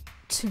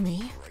to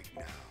me? right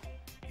now.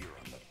 You're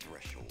on the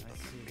threshold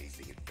of an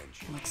amazing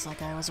adventure. Looks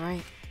like I was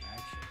right.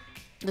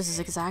 This is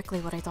exactly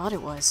what I thought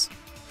it was.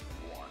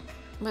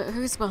 But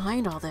who's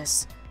behind all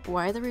this?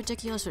 Why the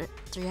ridiculous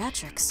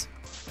theatrics?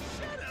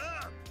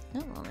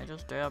 No, let me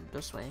just dab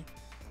this way.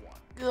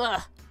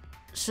 Ugh!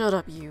 Shut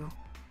up, you.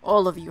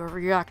 All of you are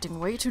reacting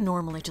way too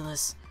normally to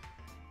this.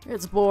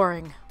 It's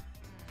boring.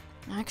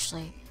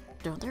 Actually,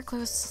 don't their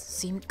clothes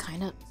seem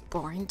kinda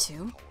boring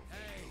too?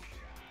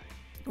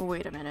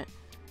 Wait a minute.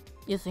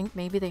 You think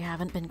maybe they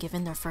haven't been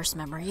given their first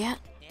memory yet?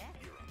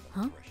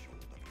 Huh?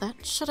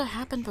 That should have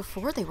happened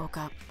before they woke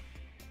up.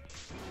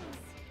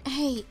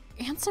 Hey,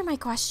 answer my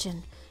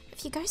question.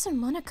 If you guys are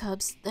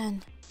Monocubs,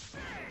 then...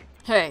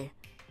 Hey,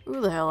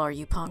 who the hell are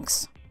you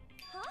punks?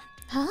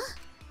 Huh?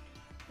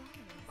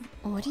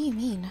 What do you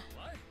mean?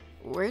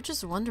 We're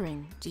just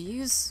wondering, do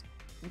you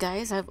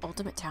guys have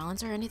ultimate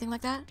talents or anything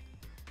like that?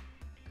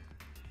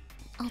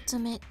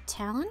 Ultimate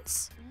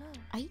talents? No.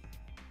 I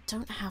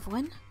don't have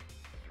one.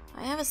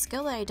 I have a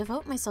skill that I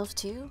devote myself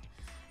to,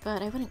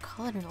 but I wouldn't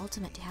call it an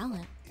ultimate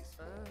talent.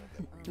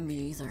 Me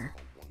either.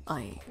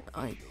 I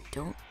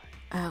don't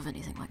have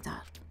anything like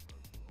that.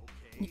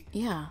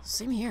 Yeah,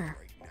 same here.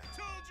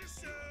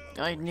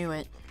 I knew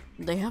it.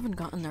 They haven't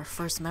gotten their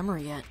first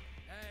memory yet.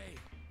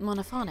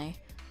 Monofane,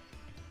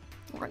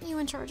 weren't you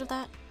in charge of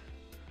that?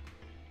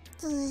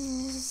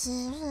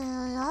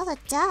 All the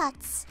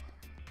dots.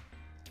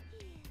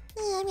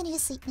 I'm gonna go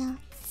sleep now.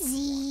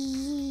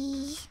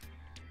 Z.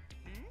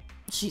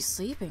 She's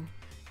sleeping.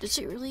 Did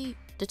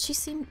she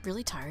seem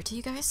really tired to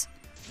you guys?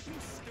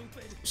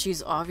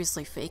 She's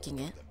obviously faking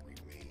it.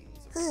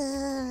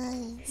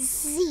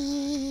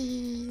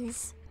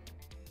 Z's.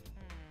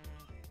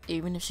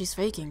 Even if she's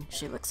faking,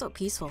 she looks so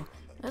peaceful.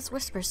 Let's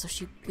whisper so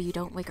we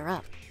don't wake her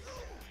up.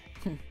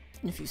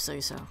 If you say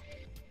so.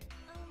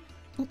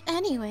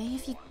 Anyway,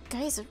 if you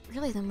guys are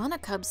really the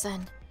Monocubs,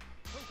 then...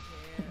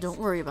 Don't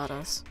worry about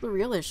us. The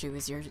real issue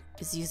is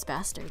these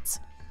bastards.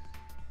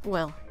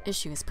 Well,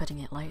 issue is putting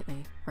it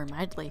lightly, or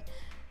mildly.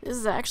 This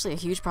is actually a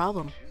huge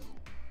problem.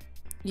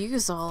 You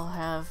all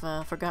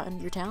have forgotten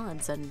your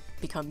talents and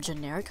become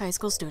generic high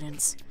school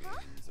students.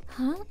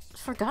 Huh?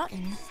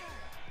 Forgotten?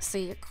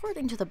 See,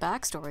 according to the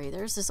backstory,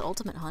 there's this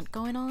ultimate hunt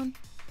going on.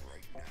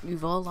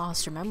 You've all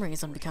lost your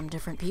memories and become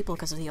different people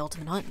because of the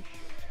ultimate hunt.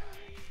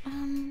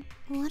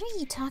 What are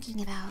you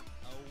talking about?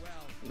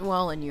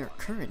 Well, in your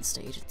current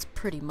state, it's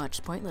pretty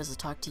much pointless to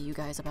talk to you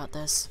guys about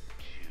this.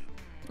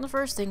 The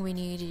first thing we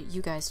need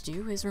you guys to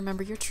do is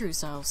remember your true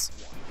selves.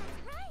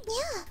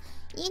 Yeah,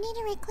 you need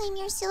to reclaim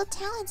your sealed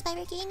talents by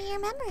regaining your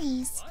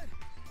memories.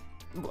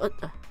 What?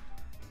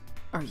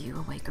 Are you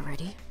awake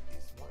already?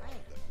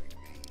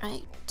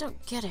 I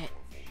don't get it.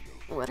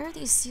 What are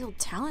these sealed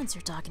talents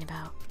you're talking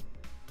about?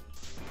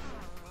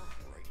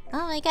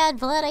 Oh my god,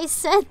 Blood, I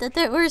said that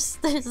there were...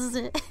 This is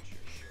it.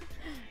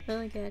 Oh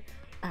my god.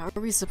 How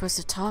are we supposed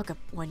to talk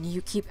when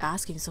you keep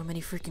asking so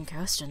many freaking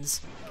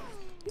questions?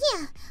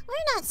 Yeah,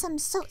 we're not some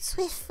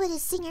swift-footed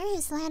singer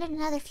who's landed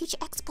another future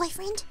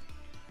ex-boyfriend.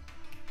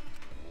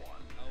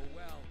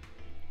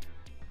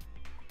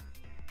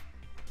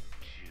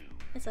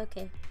 It's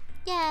okay.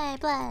 Yay,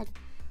 Blood.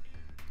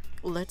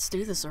 Let's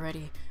do this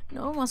already.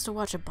 No one wants to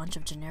watch a bunch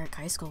of generic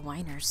high school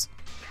whiners.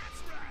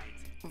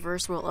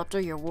 First, we'll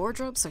update your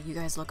wardrobe so you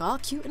guys look all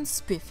cute and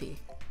spiffy.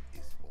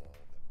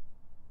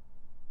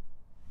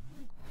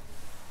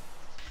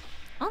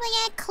 Oh my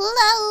god,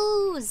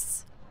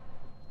 clothes!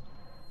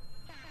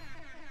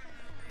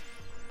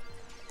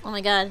 Oh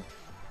my god,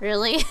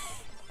 really?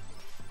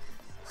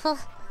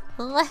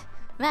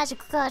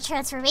 Magical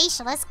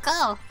transformation, let's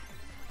go!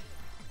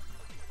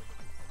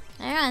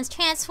 Everyone's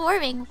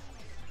transforming.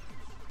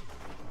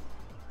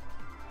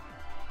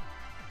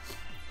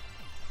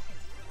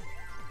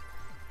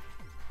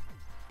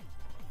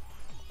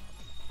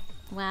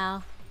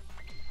 Wow.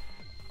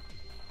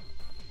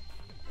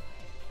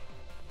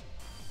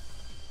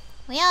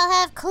 We all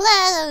have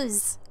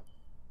clothes!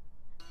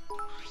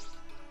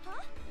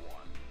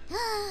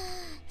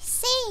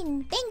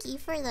 Sing! Thank you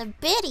for the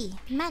biddy!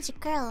 Magic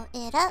girl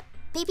it up,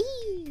 baby!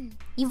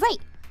 You're right!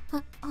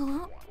 What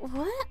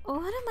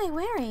am I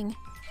wearing?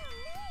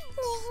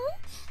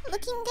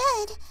 Looking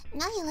good.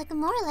 Now you look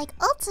more like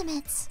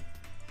Ultimates.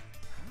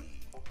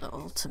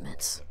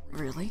 Ultimates?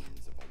 Really?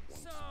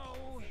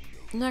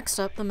 Next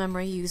up, the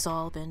memory you've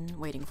all been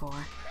waiting for.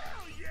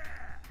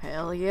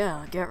 Hell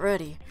yeah, get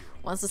ready.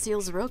 Once the seal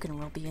is broken,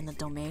 we'll be in the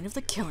domain of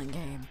the killing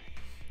game.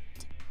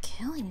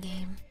 Killing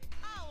game?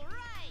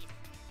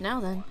 Now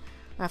then,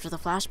 after the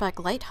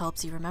flashback light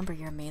helps you remember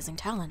your amazing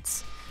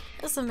talents.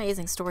 This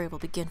amazing story will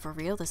begin for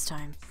real this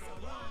time.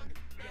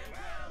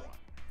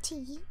 To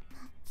you,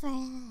 my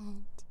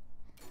friend.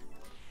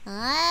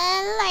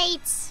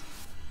 Lights!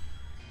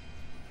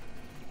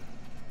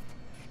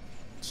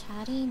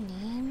 Chatty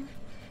name?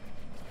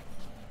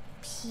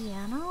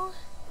 Piano?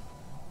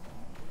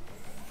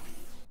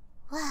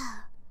 Wow.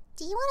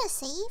 Do you want to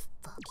save?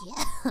 Fuck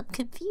yeah. I'm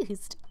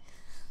confused.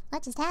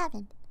 What just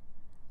happened?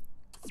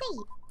 Save.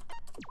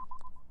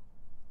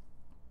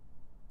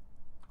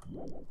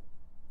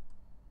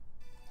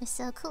 It's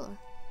so cool.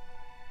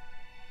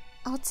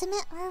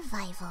 Ultimate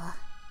Revival.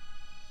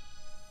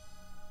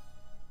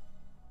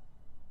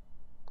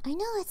 I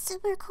know, it's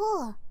super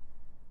cool.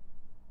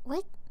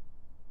 What?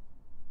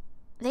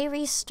 They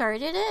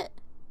restarted it?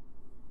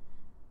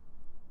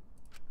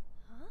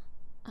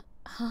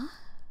 Huh?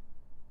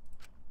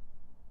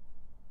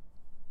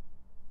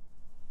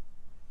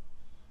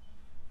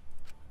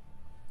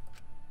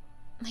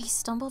 I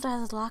stumbled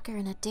out of the locker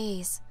in a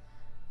daze,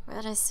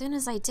 but as soon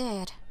as I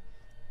did,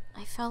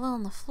 I fell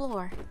on the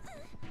floor.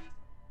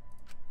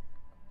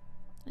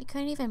 I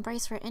couldn't even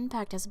brace for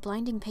impact as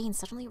blinding pain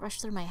suddenly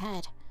rushed through my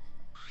head.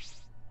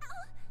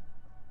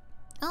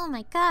 Oh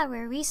my god,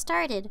 we're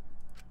restarted!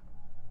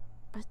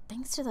 But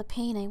thanks to the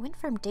pain, I went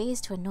from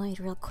dazed to annoyed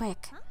real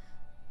quick.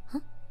 Huh?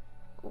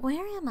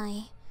 Where am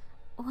I?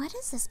 What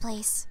is this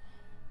place?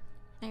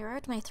 I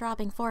rubbed my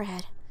throbbing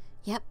forehead.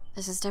 Yep,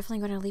 this is definitely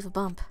going to leave a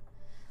bump.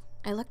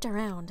 I looked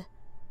around.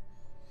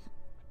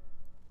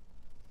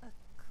 A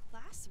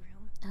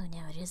classroom? Oh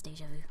no, it is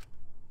deja vu.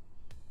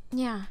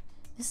 Yeah,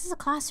 this is a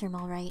classroom,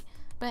 alright,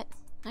 but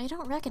I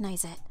don't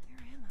recognize it.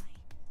 Where am I?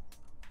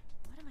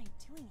 What am I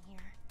doing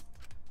here?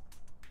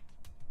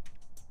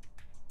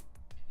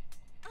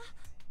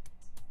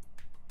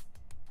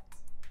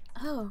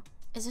 Oh,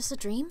 is this a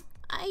dream?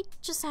 I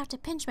just have to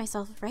pinch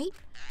myself, right?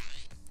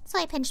 So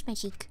I pinched my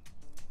cheek.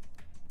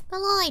 But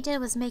all I did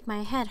was make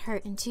my head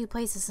hurt in 2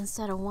 places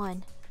instead of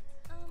 1.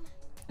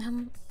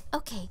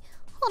 Okay,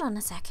 hold on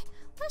a sec.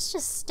 Let's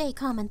just stay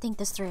calm and think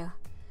this through.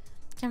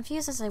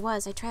 Confused as I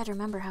was, I tried to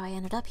remember how I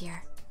ended up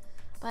here.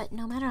 But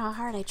no matter how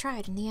hard I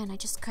tried, in the end I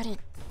just couldn't.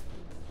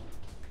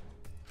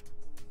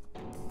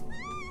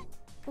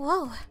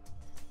 Whoa!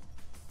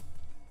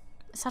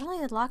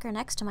 Suddenly the locker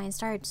next to mine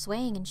started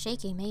swaying and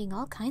shaking, making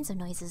all kinds of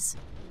noises.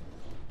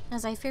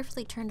 As I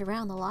fearfully turned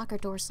around, the locker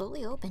door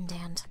slowly opened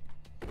and...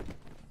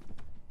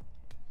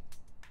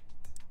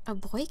 a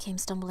boy came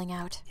stumbling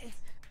out.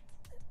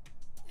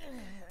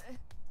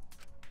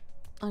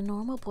 A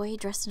normal boy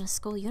dressed in a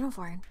school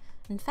uniform.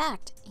 In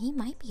fact, he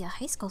might be a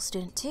high school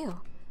student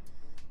too.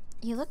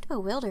 He looked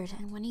bewildered,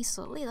 and when he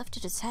slowly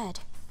lifted his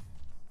head...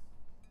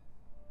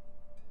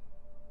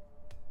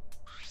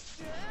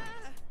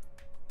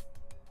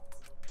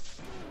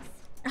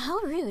 How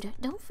rude.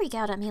 Don't freak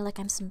out at me like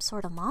I'm some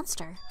sort of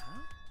monster.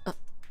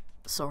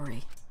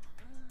 Sorry.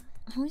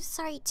 I'm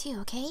sorry too,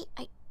 okay?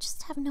 I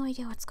just have no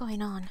idea what's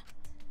going on.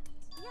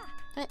 Yeah.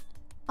 But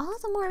all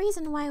the more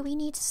reason why we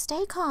need to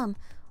stay calm.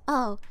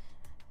 Oh,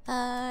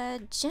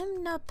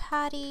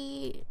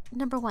 Gymnopathy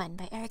 #1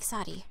 by Eric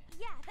Satie.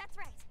 Yeah, that's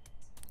right.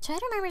 Try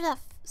to remember that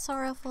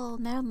sorrowful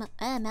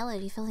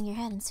melody filling your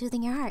head and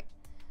soothing your heart.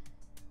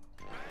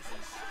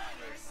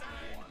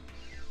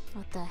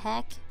 What the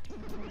heck?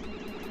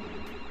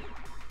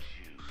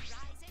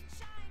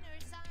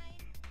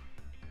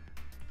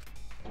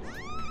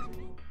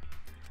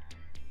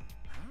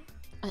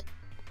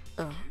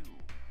 Oh,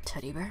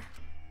 teddy bear?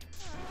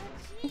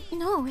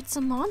 No, it's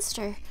a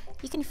monster.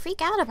 You can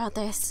freak out about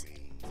this.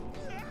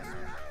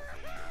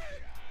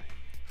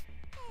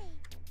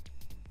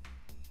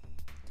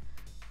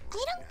 I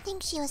don't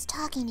think she was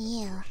talking to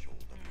you.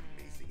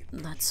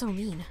 That's so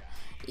mean.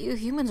 You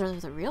humans are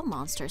the real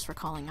monsters for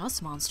calling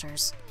us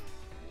monsters.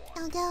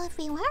 Although if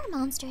we were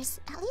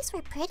monsters, at least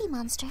we're pretty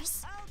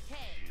monsters.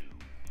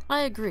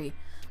 I agree.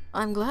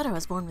 I'm glad I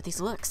was born with these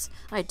looks.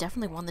 I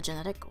definitely won the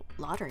genetic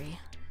lottery.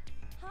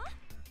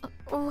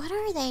 What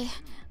are they?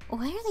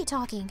 Why are they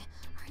talking?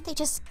 Aren't they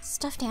just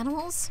stuffed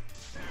animals?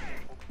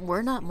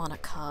 We're not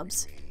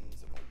monocubs.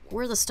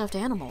 We're the stuffed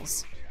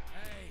animals.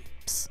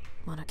 Psst,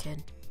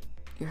 monokid.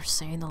 You're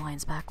saying the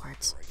lines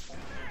backwards.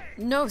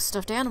 No,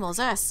 stuffed animals,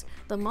 us.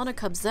 The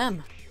monocubs,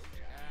 them.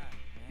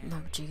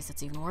 Oh, jeez,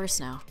 it's even worse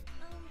now.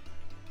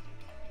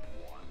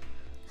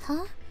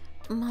 Huh?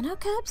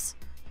 Monocubs?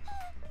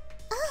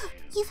 Oh,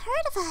 you've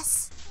heard of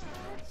us!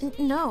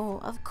 No,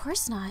 of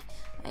course not.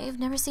 I've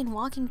never seen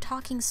walking,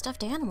 talking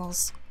stuffed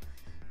animals.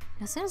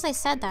 As soon as I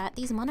said that,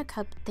 these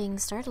monocub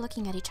things started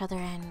looking at each other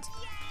and...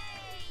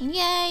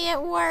 Yay,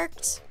 it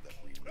worked!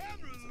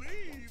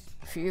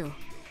 Phew,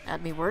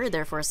 had me worried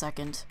there for a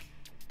second.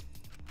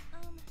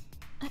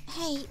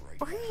 Hey,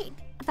 worried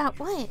about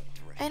what?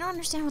 I don't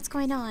understand what's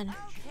going on.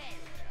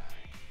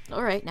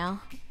 Alright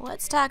now,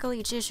 let's tackle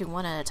each issue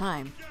one at a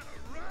time.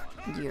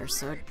 You're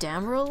so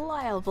damn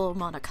reliable,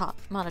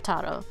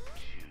 Monotaro.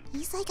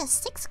 He's like a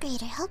 6th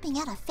grader helping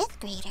out a 5th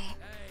grader.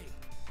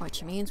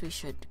 Which means we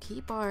should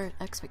keep our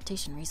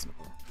expectation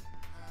reasonable.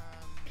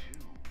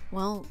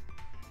 Well,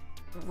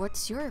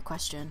 what's your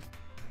question?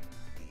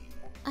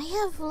 I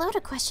have a load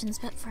of questions,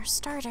 but for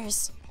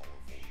starters,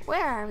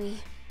 where are we?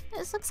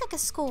 This looks like a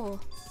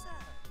school.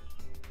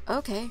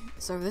 Okay,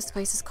 so this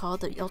place is called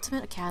the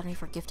Ultimate Academy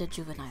for Gifted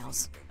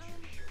Juveniles.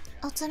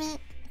 Ultimate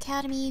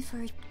Academy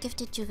for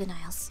Gifted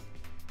Juveniles.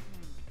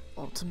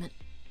 Ultimate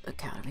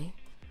Academy?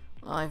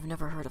 I've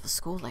never heard of a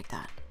school like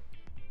that.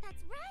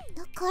 That's right.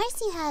 Of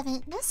course you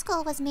haven't. This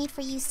school was made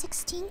for you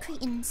 16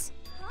 cretins.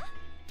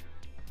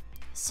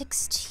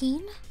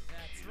 16?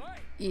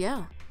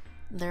 Yeah,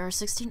 there are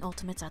 16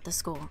 Ultimates at the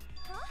school.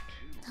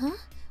 Huh?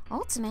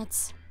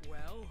 Ultimates?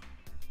 Well,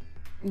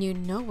 You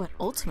know what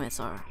Ultimates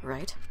are,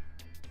 right?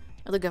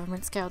 The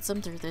government scouts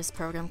them through this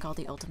program called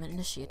the Ultimate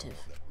Initiative.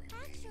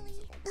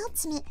 Actually,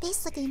 ultimate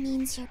basically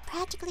means you're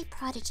practically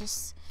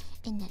prodigious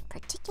in that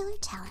particular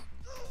talent.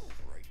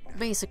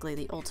 Basically,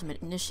 the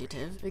Ultimate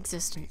Initiative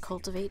exists to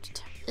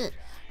cultivate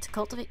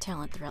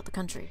talent throughout the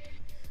country.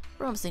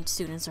 Promising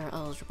students are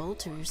eligible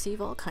to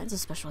receive all kinds of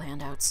special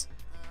handouts,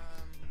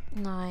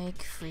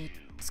 like free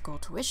school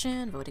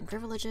tuition, voting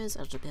privileges,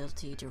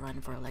 eligibility to run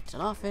for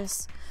elected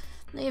office.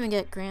 They even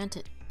get grant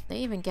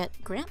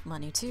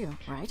money too,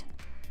 right?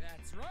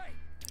 that's right.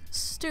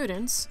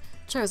 Students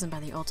chosen by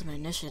the Ultimate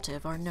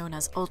Initiative are known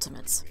as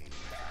Ultimates.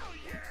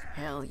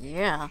 Hell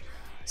yeah!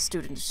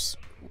 Students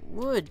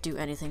would do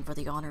anything for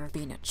the honor of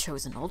being a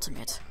chosen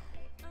Ultimate.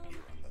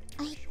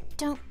 I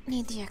don't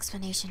need the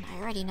explanation.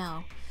 I already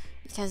know.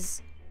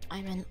 Because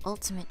I'm an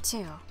ultimate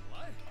too.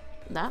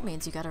 That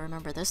means you gotta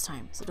remember this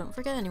time, so don't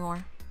forget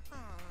anymore.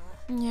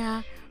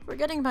 Yeah,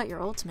 forgetting about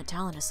your ultimate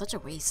talent is such a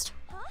waste.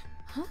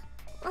 Huh?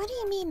 What do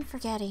you mean,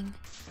 forgetting?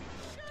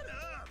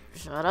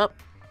 Shut up.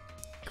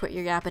 Quit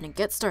your yapping and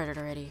get started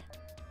already.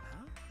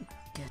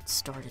 Get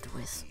started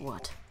with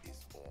what?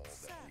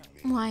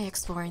 Why,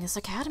 exploring this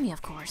academy,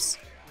 of course.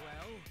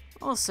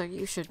 Also,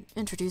 you should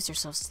introduce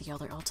yourselves to the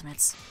other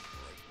Ultimates,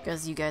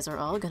 because you guys are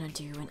all gonna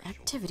do an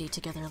activity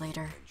together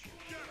later.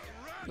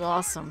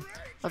 Awesome.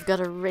 I've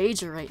got a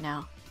rager right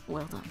now.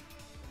 Well done.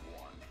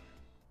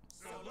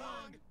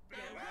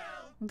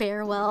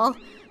 Bearwell.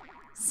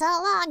 So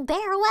long,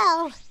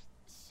 Bearwell.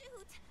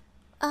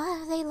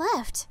 Shoot. They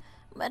left,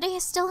 but I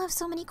still have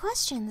so many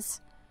questions.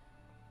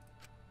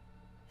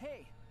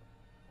 Hey,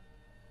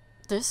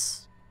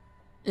 This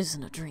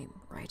isn't a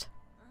dream, right?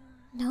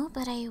 No,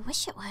 but I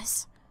wish it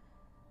was.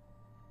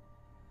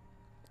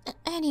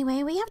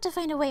 Anyway, we have to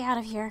find a way out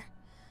of here.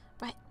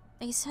 But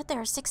they said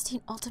there are 16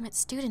 ultimate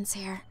students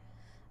here.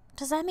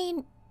 Does that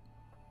mean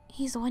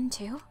he's one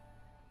too?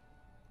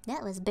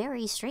 That was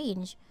very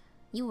strange.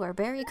 You are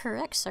very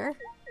correct, sir.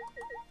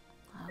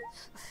 Well,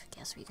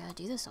 guess we gotta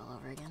do this all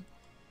over again.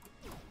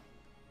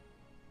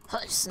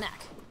 Hush,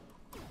 smack.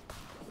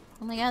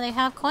 Oh my god, they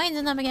have coins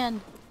in them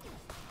again.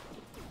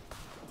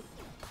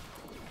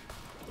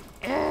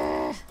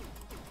 Ugh.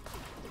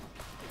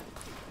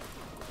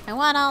 I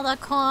want all the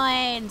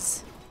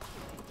coins.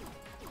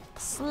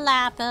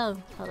 Slap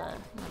him. Hold on,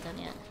 I'm not done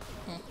yet.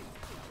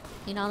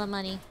 Need all the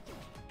money.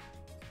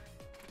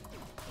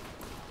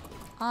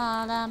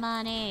 All the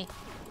money.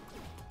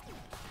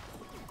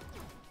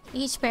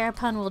 Each bear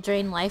pun will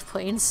drain life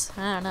points.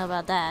 I don't know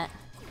about that.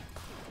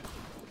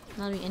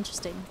 That'll be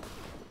interesting.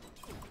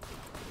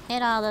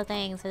 Hit all the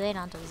things, so they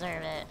don't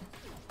deserve it.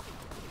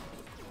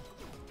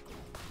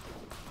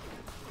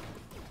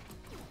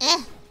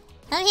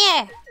 Come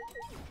here!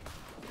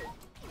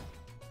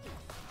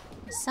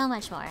 So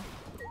much more.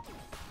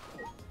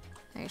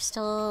 There's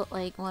still,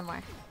 like, one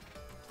more.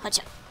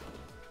 Hacha!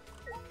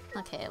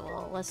 Okay,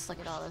 well, let's look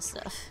at all this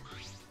stuff.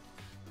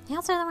 The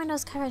outside of the window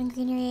is covered in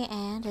greenery,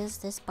 and is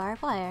this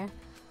barbed wire.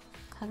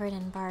 Covered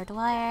in barbed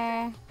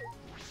wire.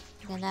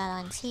 Get that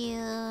on too.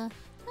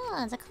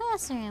 Oh, it's a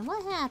classroom.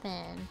 What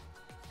happened?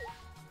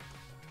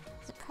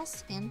 Is it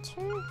press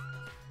enter?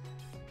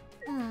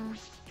 Hmm.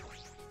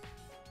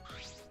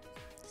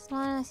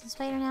 Small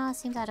spider now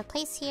seems out of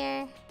place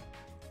here.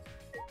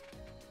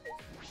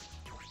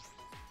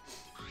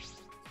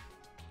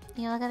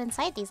 You look up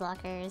inside these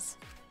lockers.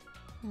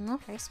 In the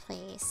first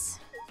place.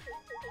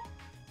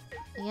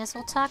 I guess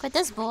we'll talk with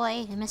this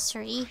boy, a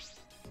mystery.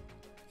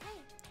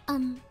 Are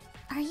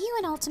you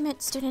an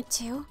ultimate student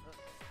too?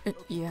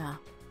 Yeah.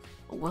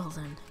 Well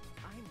then.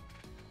 I'm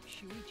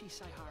Shuichi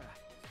Saihara.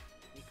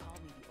 They call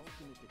me the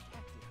ultimate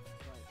detective,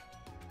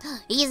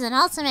 but... He's an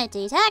ultimate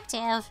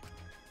detective!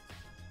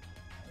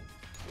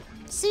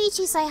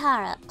 Shuichi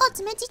Saihara,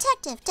 ultimate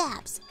detective,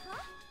 Dabs!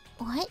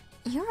 What?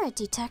 You're a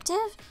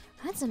detective?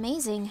 That's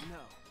amazing.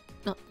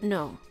 No.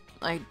 No,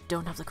 I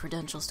don't have the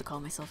credentials to call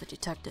myself a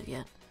detective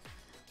yet.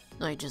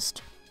 I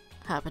just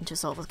happened to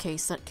solve a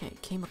case that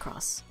came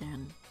across,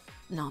 and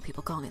now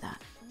people call me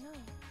that.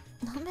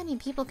 Not many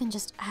people can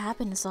just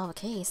happen to solve a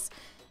case.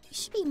 You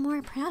should be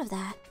more proud of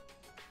that.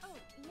 Oh,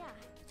 yeah.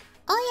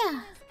 Oh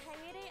yeah! My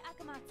name is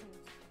Kaede Akamatsu.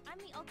 I'm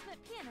the ultimate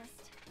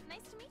pianist.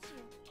 Nice to meet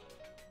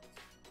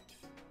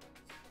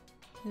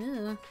you.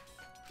 Yeah.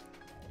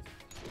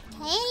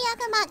 Kaede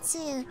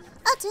Akamatsu,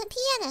 ultimate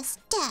pianist,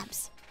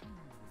 Dabs.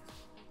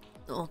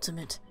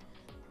 Ultimate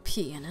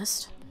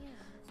pianist?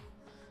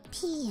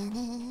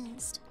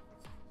 Pianist.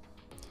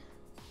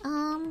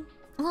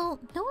 Well,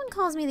 no one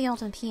calls me the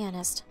ultimate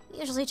pianist.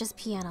 Usually just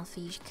piano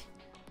freak.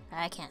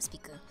 I can't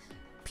speak a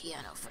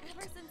piano freak.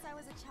 Ever since I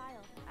was a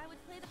child, I would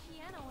play the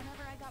piano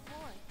whenever I got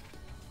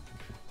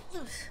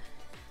bored.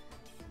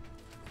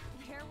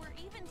 There were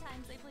even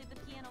times I played the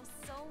piano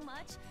so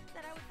much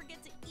that I would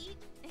forget to eat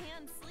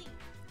and sleep.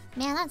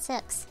 Man, that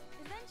sucks.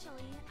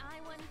 Eventually,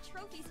 I won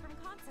trophies from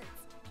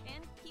concerts,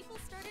 and people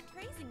started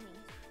praising me.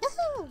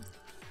 Woohoo!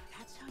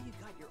 That's how you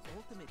got your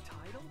ultimate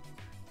title?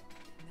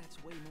 And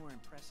that's way more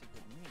impressive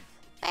than me.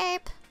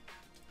 Burp.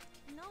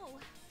 No,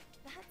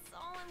 that's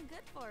all I'm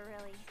good for,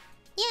 really.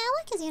 Yeah, I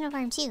like his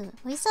uniform too.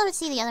 We still have to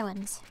see the other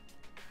ones.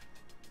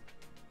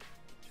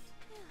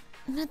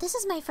 Now, this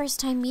is my first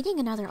time meeting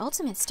another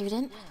ultimate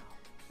student.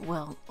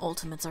 Well,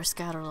 ultimates are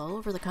scattered all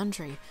over the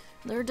country.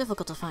 They're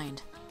difficult to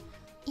find.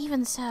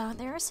 Even so,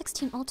 there are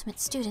 16 ultimate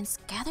students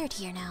gathered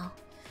here now.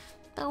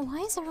 But why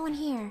is everyone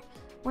here?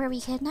 Were we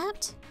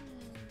kidnapped?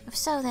 If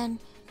so, then,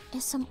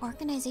 is some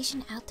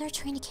organization out there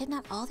trying to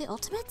kidnap all the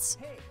ultimates?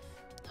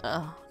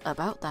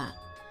 About that,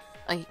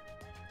 I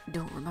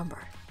don't remember.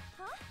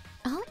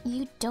 Oh,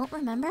 you don't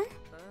remember?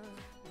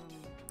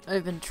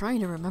 I've been trying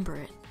to remember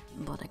it,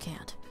 but I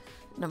can't.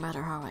 No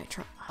matter how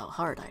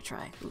hard I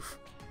try. Oof.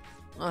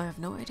 I have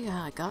no idea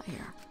how I got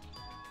here.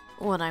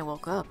 When I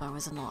woke up, I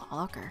was in the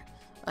locker.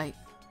 I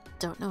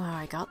don't know how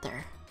I got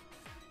there.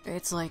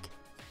 It's like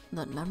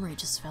that memory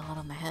just fell out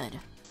of my head.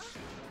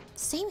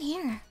 Same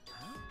here.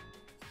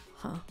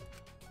 Huh?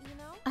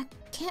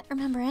 can't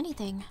remember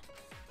anything.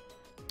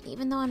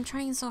 Even though I'm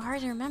trying so hard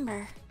to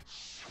remember.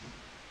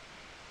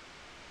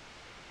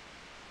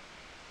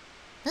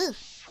 Ooh.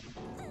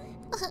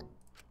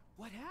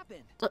 What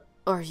happened?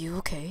 Are you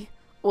okay?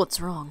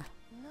 What's wrong?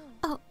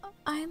 No. Oh,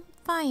 I'm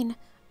fine.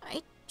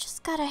 I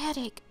just got a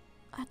headache.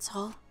 That's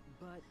all.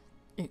 But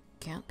It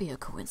can't be a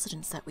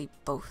coincidence that we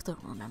both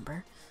don't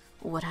remember.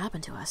 What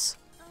happened to us?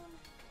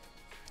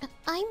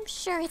 I'm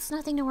sure it's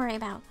nothing to worry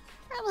about.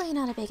 Probably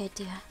not a big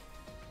idea.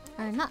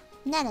 Or not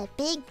a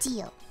big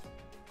deal.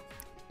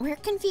 We're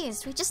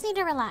confused. We just need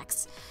to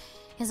relax.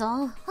 Is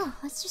all. Oh,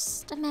 let's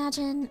just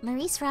imagine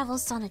Maurice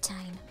Ravel's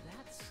Sonatine.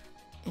 that's...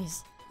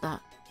 Is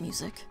that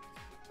music?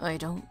 I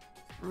don't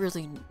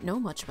really know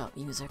much about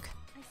music.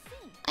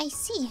 I see. I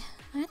see.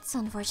 That's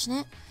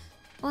unfortunate.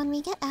 When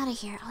we get out of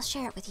here, I'll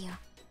share it with you.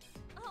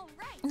 Oh,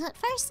 right. But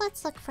first,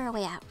 let's look for a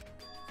way out.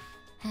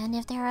 And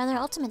if there are other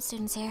Ultimate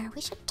students here,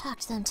 we should talk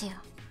to them too.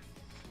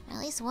 At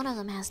least one of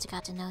them has to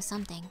got to know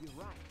something.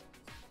 You're right.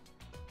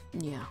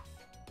 Yeah,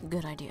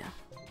 good idea.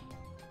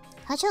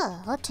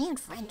 Hacha, obtained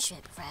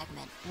friendship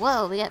fragment.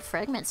 Whoa, we got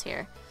fragments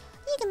here.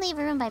 You can leave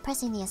a room by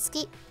pressing the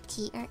escape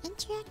key or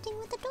interacting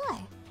with the door.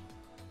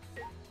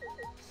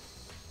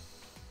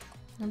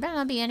 There better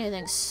not be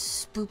anything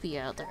spoopy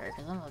out there,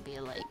 because I'm gonna be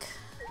like,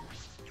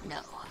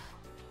 no.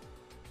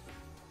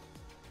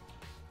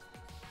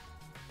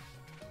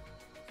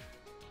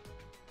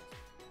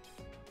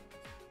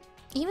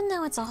 Even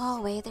though it's a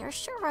hallway, there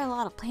sure are a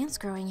lot of plants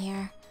growing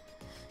here.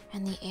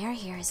 And the air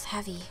here is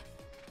heavy.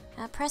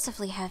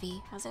 Oppressively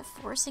heavy, as if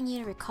forcing you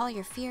to recall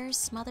your fears,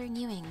 smothering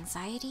you in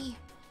anxiety.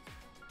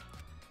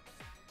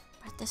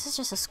 But this is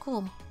just a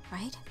school,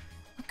 right?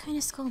 What kind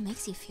of school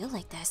makes you feel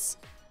like this?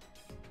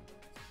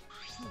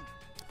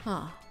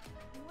 Huh.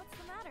 What's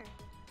the matter?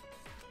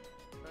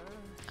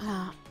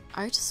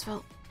 I just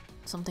felt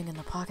something in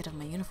the pocket of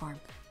my uniform.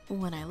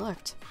 When I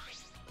looked,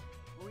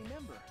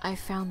 Remember, I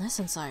found this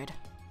inside.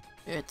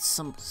 It's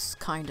some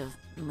kind of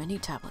mini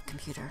tablet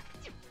computer.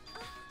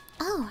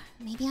 Oh,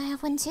 maybe I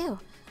have one too.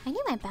 I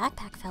knew my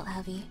backpack felt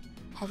heavy.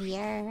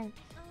 Heavier.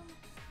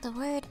 The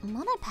word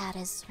monopad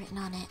is written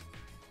on it.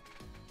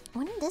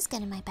 When did this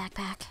get in my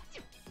backpack?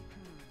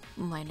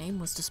 My name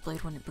was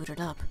displayed when it booted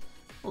up,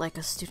 like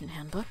a student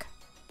handbook.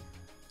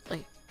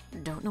 I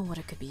don't know what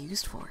it could be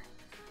used for,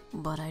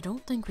 but I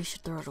don't think we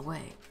should throw it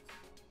away.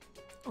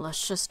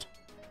 Let's just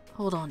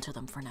hold on to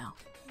them for now.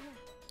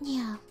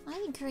 Yeah,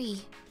 I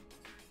agree.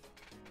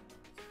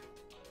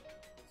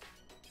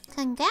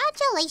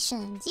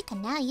 Congratulations! You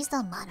can now use the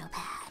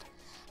monopad.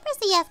 Press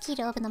the F key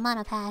to open the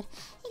monopad.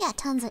 You got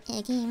tons of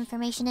game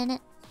information in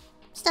it.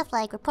 Stuff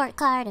like report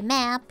card and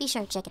map, be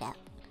sure to check it out.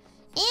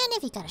 And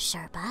if you got a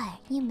sharp eye,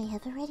 you may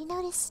have already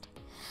noticed.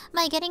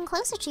 By getting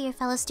closer to your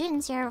fellow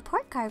students, your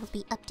report card will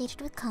be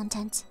updated with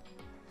content.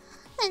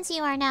 Since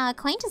you are now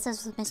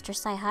acquaintances with Mr.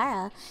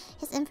 Saihara,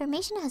 his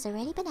information has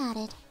already been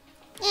added.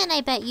 And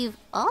I bet you've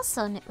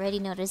also already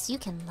noticed you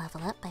can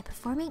level up by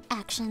performing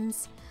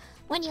actions.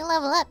 When you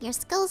level up, your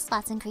skills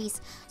slots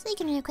increase, so you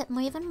can equip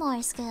even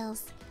more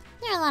skills.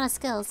 There are a lot of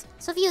skills,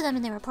 so view them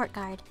in the report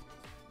card.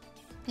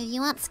 If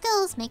you want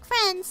skills, make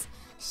friends.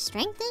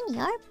 Strengthen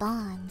your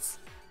bonds.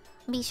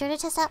 Be sure to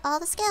test out all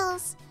the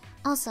skills.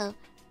 Also,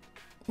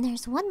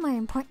 there's one more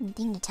important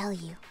thing to tell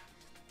you.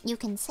 You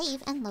can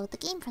save and load the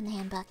game from the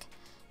handbook.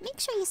 Make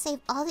sure you save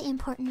all the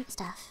important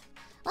stuff.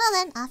 Well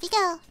then, off you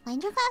go.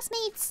 Find your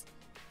classmates.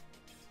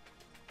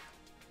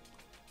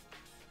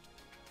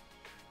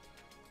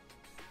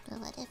 But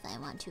what if I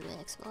want to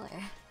explore?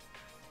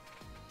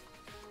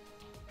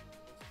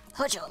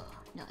 Hojo!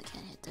 No, I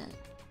can't hit that.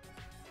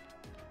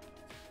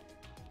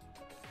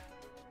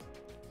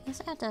 I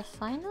guess I have to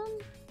find them?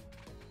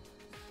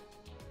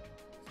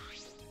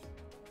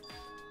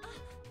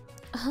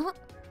 Huh?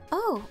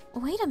 Oh,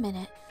 wait a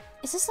minute.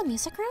 Is this the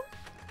music room?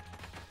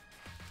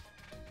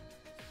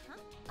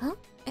 Huh?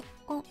 It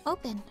won't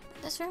open.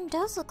 This room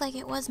does look like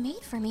it was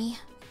made for me.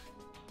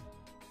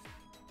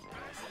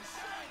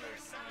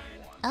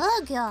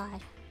 Oh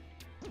god.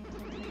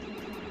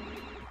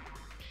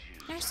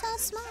 They're so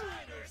small.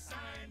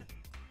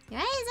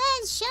 Rise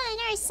and shine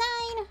our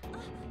sign.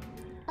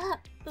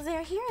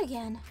 They're here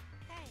again.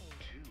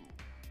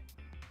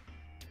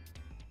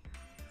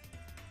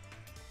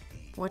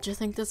 What do you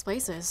think this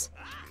place is?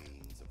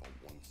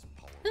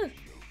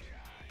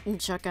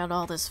 Check out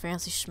all this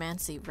fancy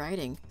schmancy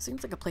writing.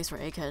 Seems like a place for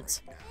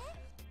eggheads.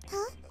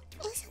 Huh?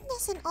 Isn't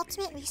this an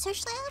ultimate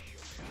research lab?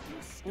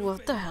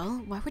 What the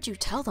hell? Why would you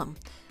tell them?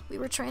 We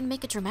were trying to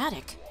make it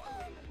dramatic.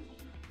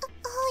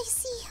 Oh, I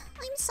see.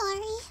 I'm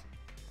sorry.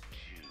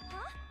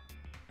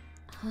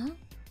 Huh?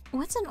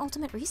 What's an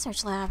ultimate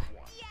research lab?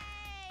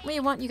 We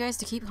want you guys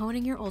to keep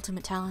honing your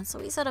ultimate talents, so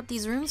we set up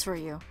these rooms for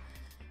you.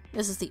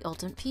 This is the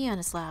ultimate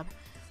pianist lab.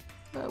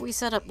 But we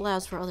set up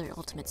labs for other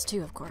ultimates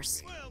too, of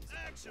course.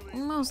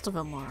 Most of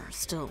them are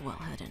still well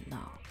hidden,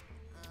 though.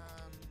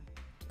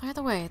 By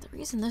the way, the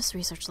reason this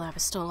research lab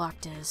is still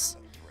locked is...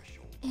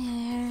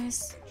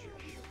 Yes.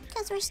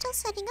 Because we're still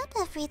setting up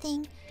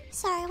everything.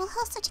 Sorry, we'll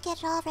host it to get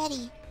it all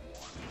ready.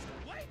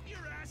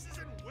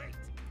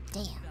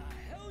 Damn.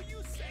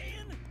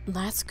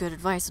 That's good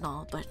advice and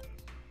all, but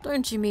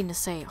don't you mean to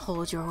say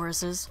hold your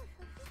horses?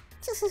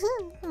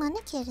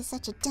 Monokid is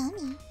such a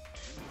dummy.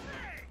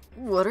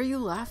 What are you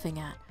laughing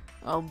at?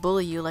 I'll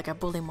bully you like I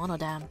bully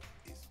Monodam.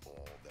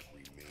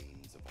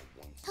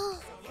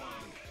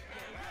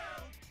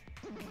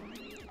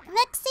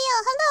 Vexio,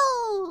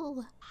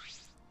 hello!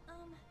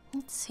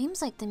 It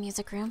seems like the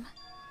music room,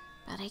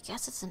 but I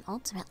guess it's an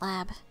ultimate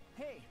lab.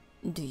 Hey,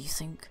 Do you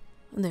think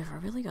there are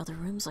really other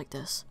rooms like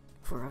this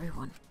for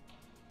everyone?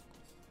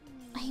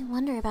 I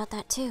wonder about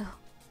that too.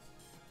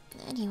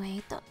 Anyway, I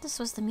thought this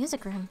was the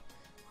music room.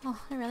 Oh,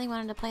 I really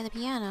wanted to play the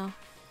piano.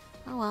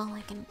 Oh well,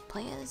 I can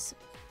play as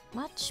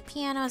much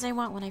piano as I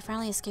want when I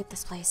finally escape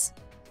this place.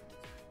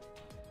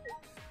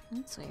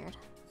 That's weird.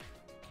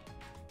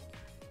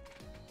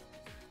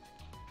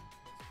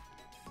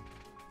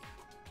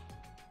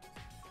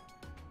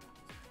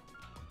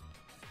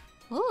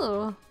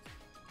 Ooh!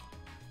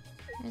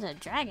 There's a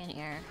dragon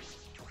here.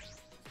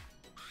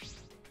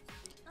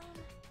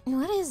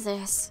 What is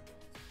this?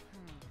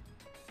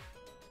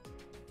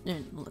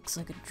 It looks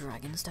like a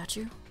dragon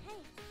statue.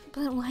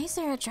 But why is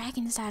there a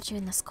dragon statue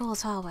in the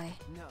school's hallway?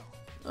 no.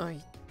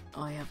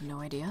 I have no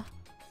idea.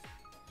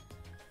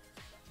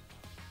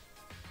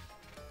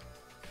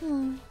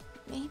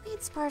 Maybe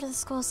it's part of the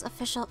school's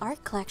official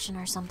art collection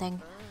or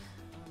something.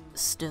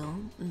 Still,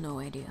 no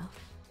idea.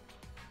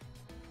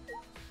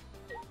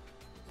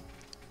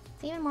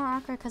 It's even more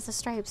awkward because the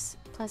stripes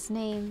plus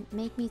name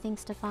make me think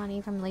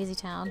Stefani from Lazy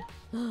Town.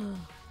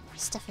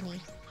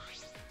 Stephanie.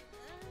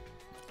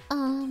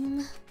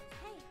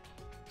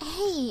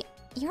 Hey,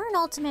 you're an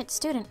ultimate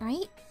student,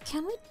 right?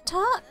 Can we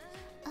talk?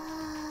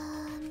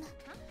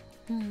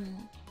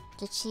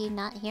 Did she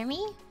not hear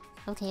me?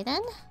 Okay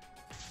then.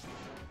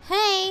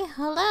 Hey,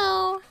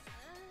 hello.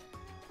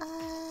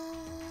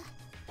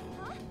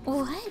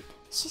 What?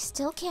 She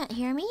still can't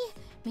hear me?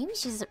 Maybe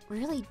she's a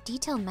really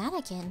detailed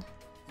mannequin.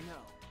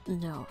 No.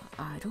 No,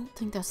 I don't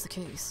think that's the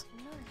case.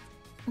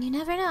 You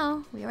never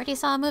know. We already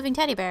saw a moving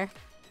teddy bear.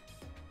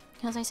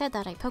 As I said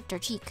that, I poked her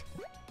cheek.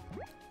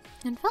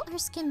 And felt her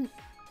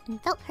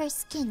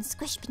skin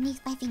squish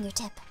beneath my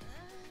fingertip.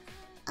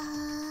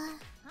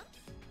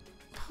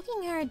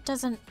 Poking her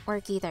doesn't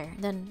work either.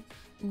 Then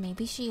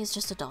maybe she is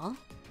just a doll?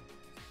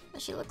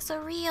 But she looks so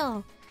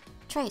real.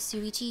 Try it,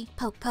 Suichi.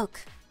 Poke, poke.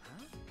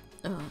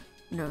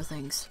 No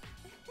thanks.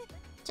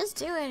 Just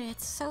do it,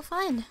 it's so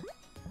fun.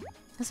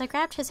 As I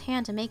grabbed his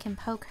hand to make him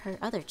poke her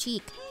other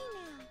cheek.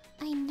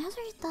 I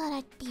never thought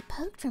I'd be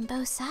poked from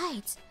both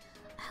sides.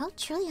 How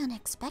truly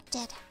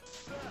unexpected.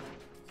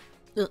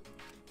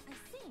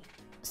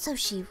 So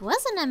she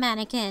wasn't a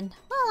mannequin.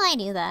 Well, I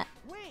knew that.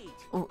 Wait.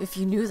 Oh, if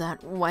you knew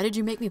that, why did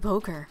you make me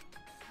poke her?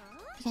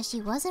 Because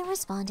she wasn't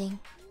responding.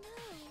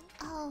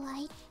 Oh,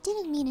 I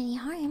didn't mean any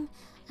harm.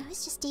 I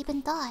was just deep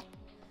in thought.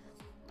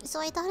 So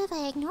I thought if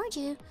I ignored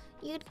you,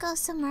 you'd go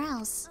somewhere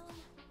else.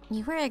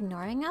 You were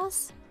ignoring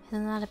us?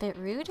 Isn't that a bit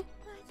rude?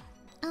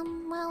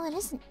 Well, it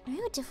isn't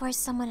rude to force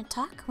someone to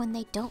talk when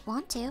they don't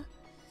want to.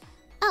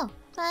 Oh,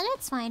 but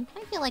it's fine.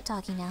 I feel like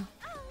talking now.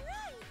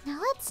 Now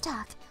let's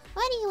talk.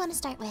 What do you want to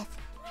start with?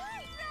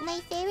 My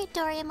favorite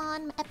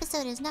Doraemon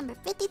episode is number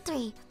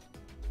 53.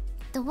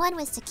 The one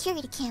with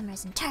security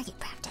cameras and target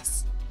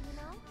practice.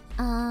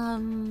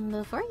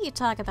 Before you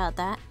talk about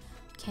that,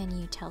 can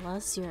you tell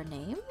us your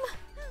name?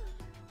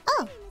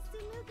 Oh!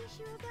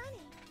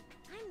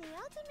 I'm the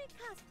ultimate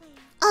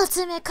cosplayer.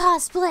 Ultimate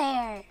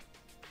cosplayer!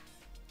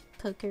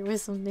 Poker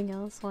was something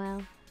else,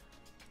 wow.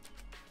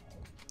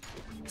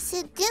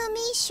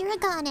 Sugumi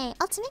Shirogane,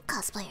 ultimate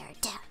cosplayer,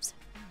 dabs.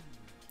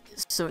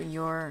 So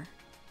you're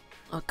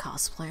a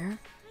cosplayer?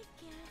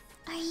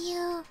 Are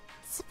you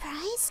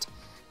surprised?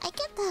 I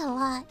get that a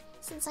lot,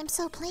 since I'm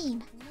so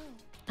plain.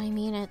 I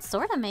mean, it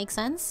sorta makes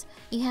sense.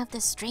 You have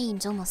this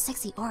strange, almost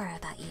sexy aura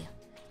about you.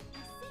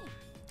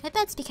 I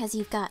bet it's because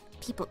you've got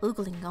people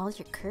oogling all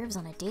your curves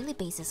on a daily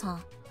basis, huh?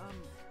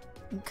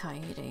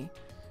 Kaede,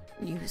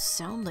 you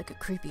sound like a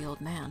creepy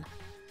old man.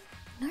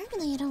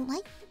 Normally I don't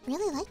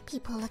really like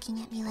people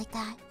looking at me like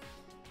that.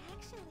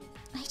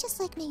 I just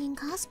like making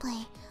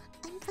cosplay.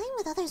 I'm fine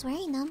with others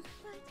wearing them.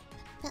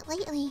 But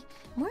lately,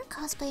 more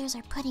cosplayers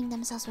are putting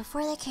themselves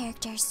before their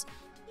characters.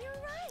 You're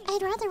right.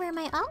 I'd rather wear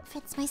my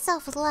outfits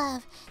myself with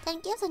love than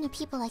give them to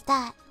people like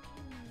that.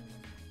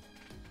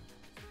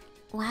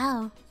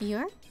 Wow,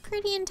 you're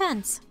pretty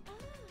intense.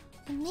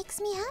 It makes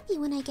me happy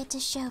when I get to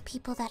show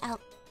people the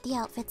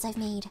outfits I've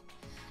made.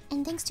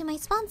 And thanks to my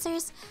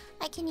sponsors,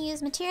 I can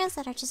use materials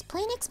that are just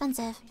plain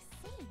expensive.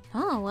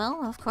 Oh,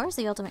 well, of course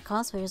the ultimate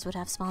cosplayers would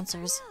have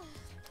sponsors.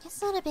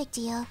 It's not a big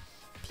deal.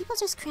 People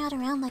just crowd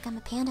around like I'm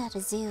a panda at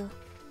a zoo.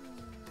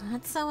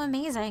 That's so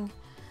amazing.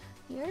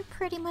 You're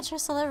pretty much a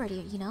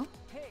celebrity, you know?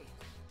 Hey.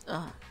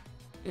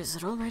 Is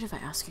it alright if I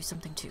ask you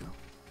something too?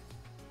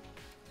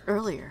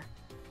 Earlier,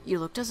 you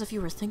looked as if you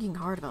were thinking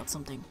hard about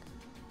something.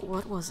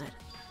 What was it?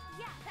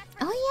 Yeah, that's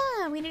right. Oh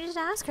yeah, we needed to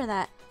ask her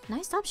that.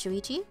 Nice job,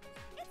 Shuichi.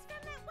 It's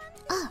from that one.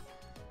 Oh,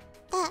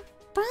 that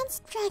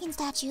bronze dragon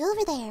statue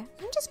over there.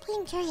 I'm just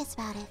plain curious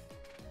about it.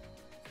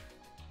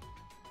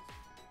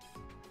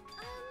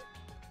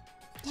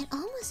 It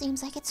almost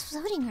seems like it's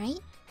floating, right?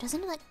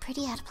 Doesn't it look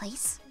pretty out of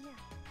place?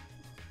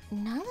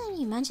 Now that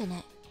you mention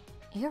it,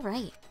 you're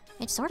right.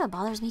 It sort of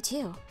bothers me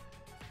too.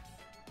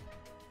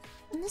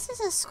 And this is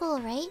a school,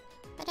 right?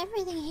 But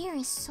everything here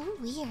is so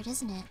weird,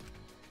 isn't it?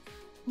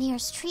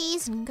 There's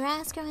trees and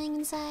grass growing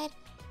inside.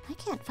 I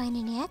can't find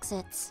any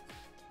exits.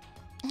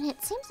 And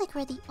it seems like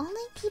we're the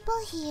only people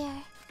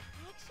here.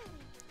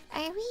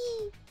 Are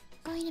we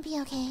going to be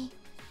okay?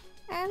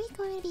 Are we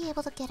going to be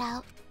able to get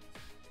out?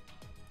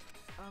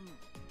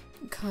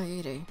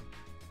 Kaede,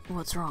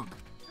 what's wrong?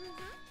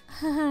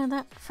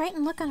 That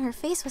frightened look on her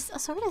face was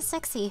sort of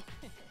sexy.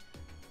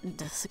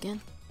 This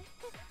again?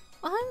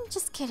 I'm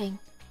just kidding.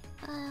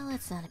 Well,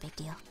 it's not a big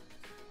deal.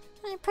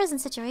 My present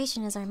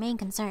situation is our main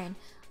concern.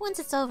 Once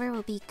it's over,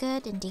 we'll be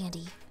good and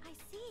dandy. I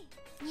see.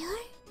 You're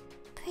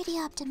pretty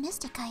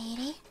optimistic,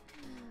 Kaede.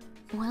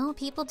 Well,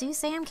 people do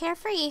say I'm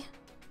carefree.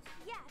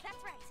 Yeah,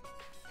 that's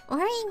right.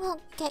 Worrying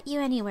won't get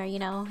you anywhere, you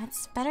know.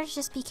 It's better to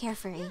just be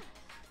carefree.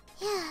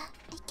 Yeah,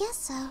 I guess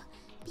so.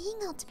 Being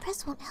all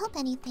depressed won't help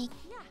anything.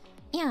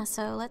 Yeah,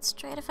 so let's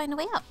try to find a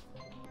way out.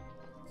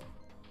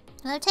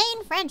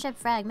 Obtain friendship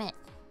fragment.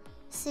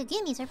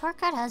 Sugumi's report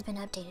card has been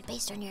updated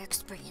based on your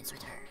experience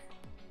with her.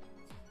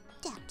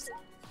 Dabs.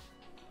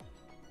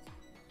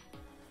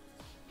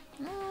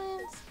 No,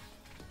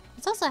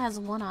 it also has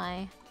one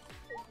eye.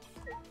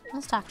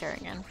 Let's talk to her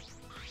again.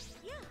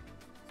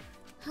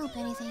 Hope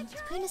anything.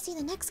 It's going to see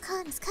the next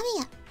con is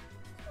coming up.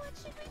 What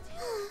should we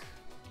do?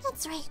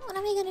 That's right. What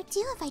am I gonna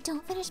do if I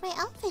don't finish my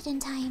outfit in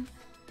time?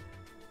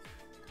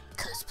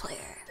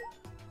 Cosplayer.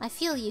 I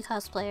feel you,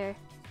 cosplayer.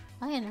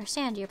 I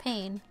understand your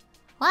pain.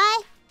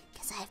 Why?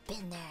 Because I've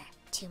been there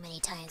too many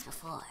times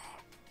before.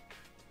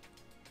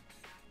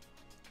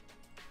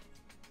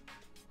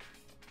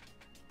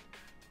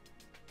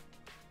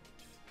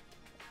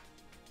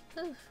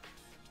 Oof.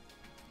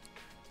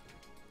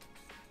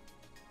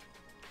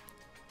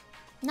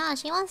 Nah,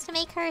 she wants to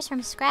make hers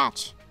from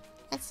scratch.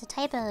 That's the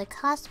type of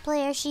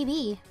cosplayer she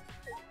be.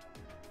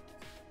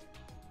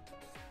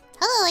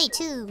 Hello,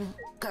 A2!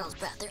 Girls'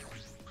 bathroom.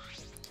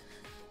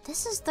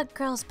 This is the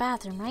girls'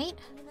 bathroom, right?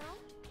 You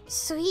know?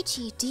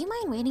 Soichi, do you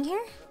mind waiting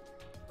here?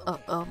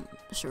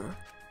 Sure.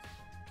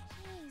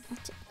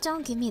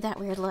 Don't give me that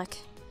weird look.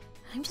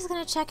 I'm just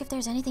gonna check if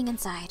there's anything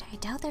inside. I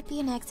doubt there'd be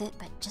an exit,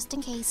 but just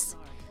in case.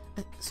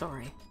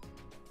 Sorry.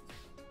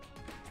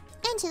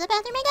 Into the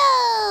bathroom I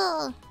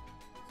go!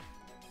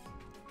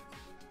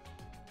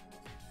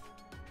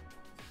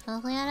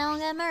 Hopefully I don't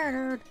get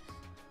murdered.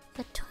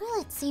 The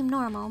toilets seem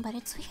normal, but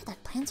it's weird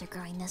that plants are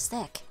growing this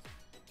thick.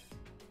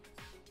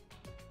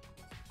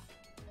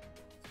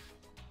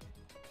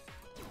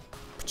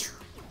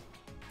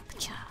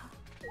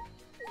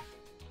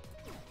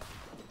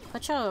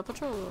 Patrol,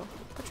 patrol,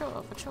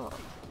 patrol, patrol.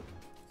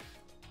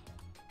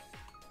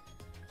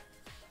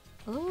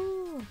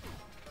 Ooh.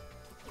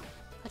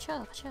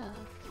 Patrol, patrol.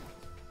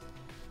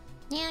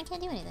 Yeah, I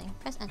can't do anything.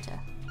 Press enter.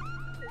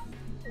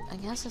 I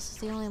guess this is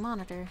the only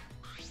monitor.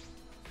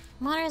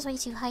 Monitor is way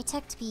too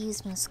high-tech to be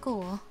used in a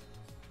school.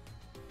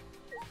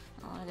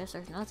 Oh, I guess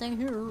there's nothing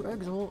here.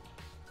 Exit.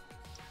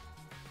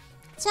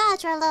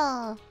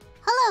 Chadralo!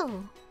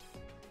 Hello!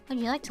 Would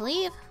you like to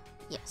leave?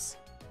 Yes.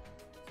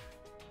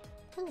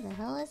 Who the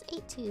hell is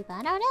 8-tube?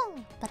 I don't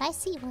know, but I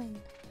see one.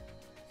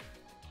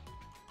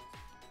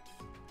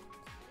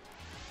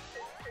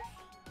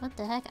 What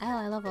the heck? Oh,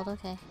 I leveled.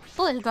 Okay.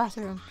 Boys'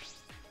 bathroom.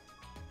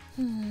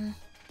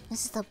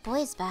 This is the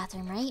boys'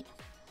 bathroom, right?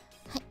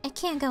 I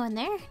can't go in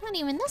there. Not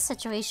even this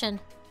situation.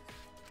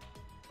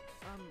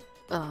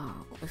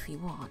 If you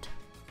want,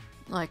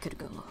 I could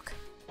go look.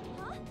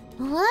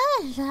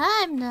 What?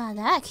 I'm not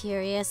that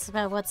curious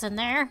about what's in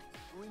there.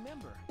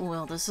 Remember.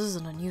 Well, this is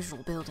an unusual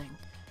building.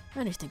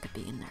 Anything could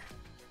be in there.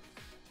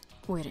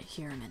 Wait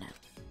here a minute.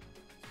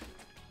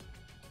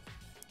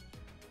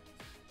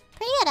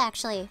 Pretty good,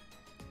 actually.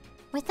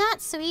 With that,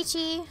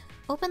 Soichi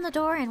opened the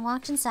door and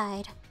walked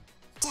inside.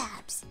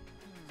 Dabs.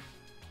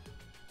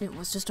 It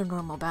was just a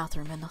normal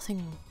bathroom and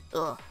nothing...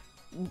 Ugh.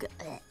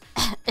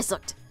 It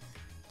sucked.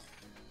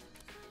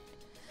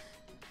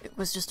 It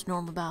was just a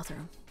normal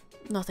bathroom.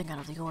 Nothing out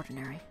of the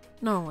ordinary.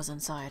 No one was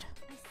inside.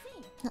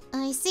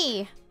 I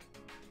see.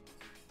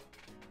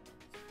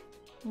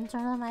 It's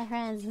one of my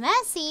friends,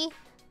 Messy.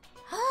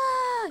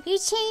 You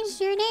changed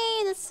your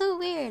name. That's so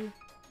weird.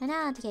 I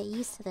now have to get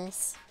used to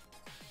this.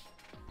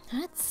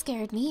 That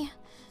scared me.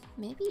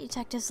 Maybe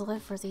detectives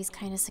live for these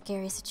kind of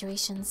scary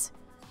situations.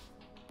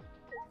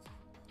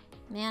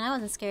 Man, I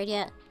wasn't scared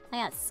yet.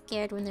 I got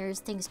scared when there was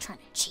things trying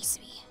to chase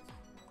me.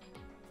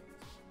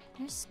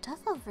 There's stuff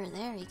over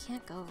there. You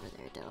can't go over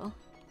there, though.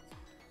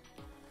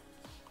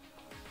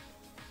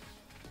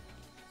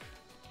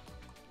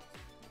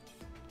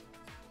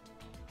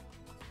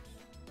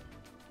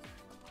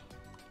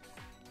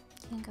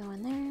 Can't go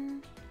in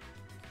there.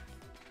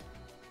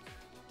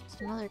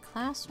 There's another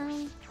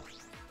classroom.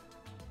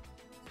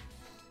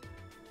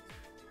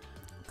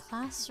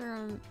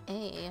 Classroom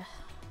A.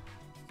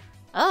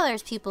 Oh,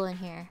 there's people in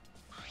here.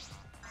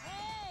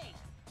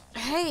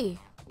 Hey!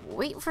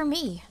 Wait for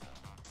me.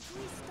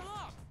 Please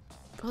stop.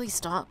 Please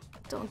stop.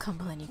 Don't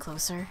come any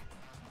closer.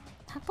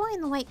 That boy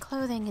in the white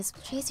clothing is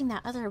chasing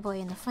that other boy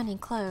in the funny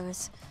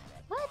clothes.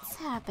 What's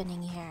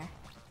happening here?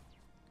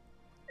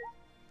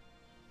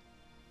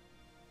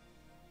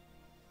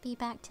 Be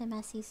back to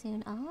messy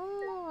soon.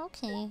 Oh,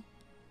 okay.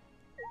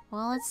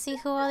 Well, let's see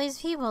who all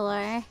these people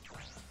are.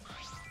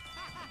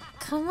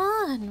 Come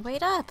on,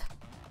 wait up.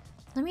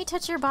 Let me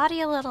touch your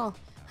body a little.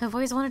 I've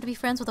always wanted to be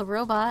friends with a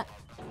robot.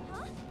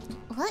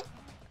 What?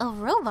 A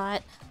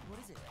robot?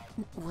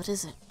 What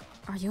is it?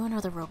 Are you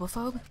another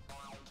robophobe?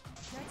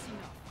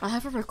 I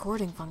have a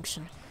recording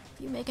function.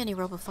 If you make any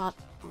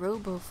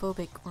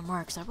robophobic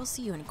remarks, I will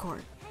see you in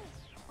court.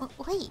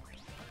 Wait,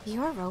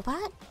 you're a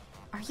robot?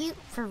 Are you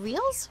for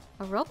reals?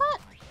 A robot?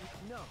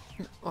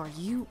 Are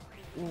you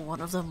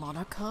one of the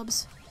Monarch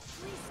Cubs?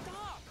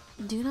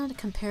 Do not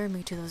compare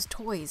me to those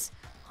toys.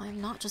 I am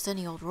not just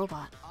any old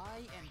robot. I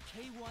am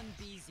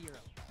K1B0, the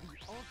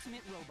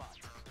ultimate robot.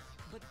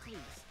 But please,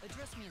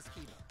 address me as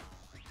Kiba.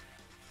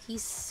 He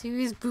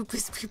sues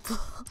Boopus people.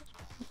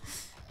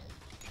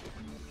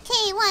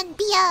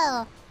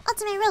 K1BO!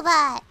 Ultimate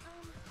Robot!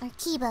 Or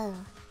Kibo.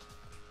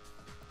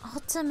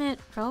 Ultimate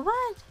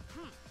robot?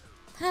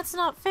 That's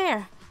not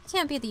fair.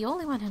 Can't be the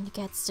only one who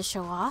gets to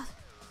show off.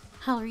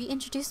 I'll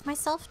reintroduce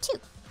myself too.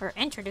 Or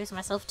introduce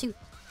myself too.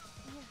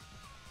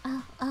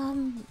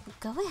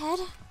 Go ahead.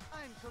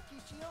 I'm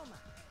Kokichi Oma,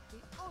 the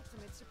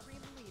ultimate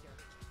supreme leader.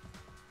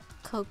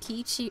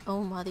 Kokichi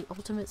Oma, the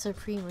ultimate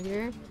supreme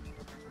leader.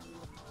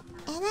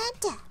 And that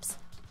Dabs.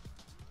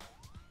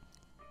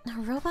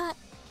 A robot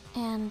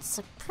and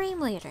supreme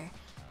leader.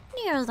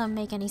 Neither of them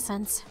make any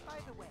sense.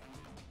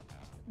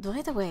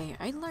 By the way,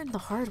 I learned the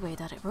hard way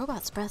that a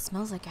robot's breath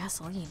smells like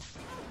gasoline.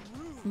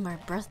 My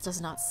breath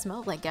does not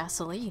smell like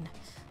gasoline.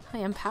 I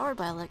am powered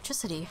by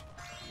electricity.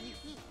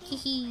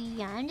 Hehe,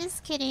 I'm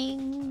just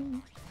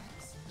kidding.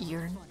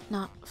 You're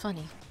not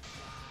funny.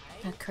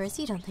 Of course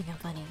you don't think I'm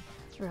funny.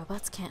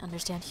 Robots can't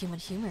understand human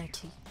humor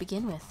to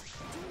begin with.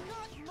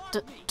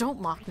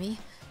 Don't mock me.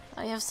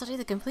 I have studied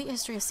the complete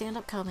history of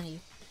stand-up comedy.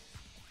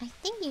 I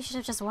think you should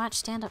have just watched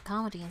stand-up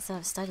comedy instead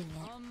of studying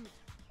it.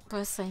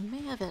 Plus, I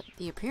may have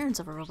the appearance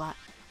of a robot,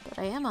 but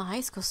I am a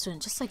high school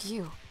student just like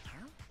you.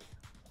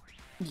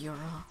 You're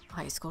a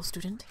high school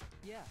student?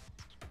 Yeah.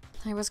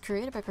 I was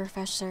created by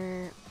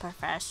Professor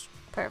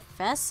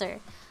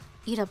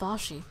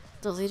Itabashi,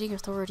 the leading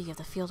authority of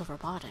the field of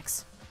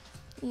robotics.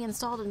 He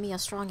installed in me a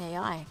strong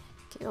AI,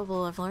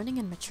 capable of learning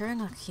and maturing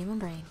like a human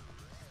brain.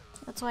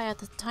 That's why at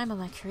the time of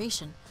my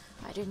creation,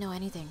 I didn't know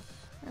anything.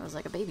 I was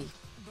like a baby.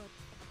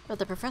 But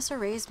the professor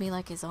raised me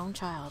like his own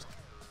child.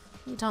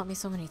 He taught me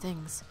so many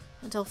things,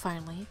 until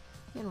finally,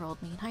 he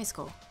enrolled me in high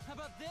school. How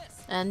about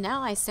this? And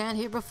now I stand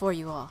here before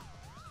you all.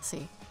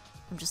 See,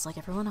 I'm just like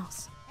everyone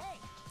else.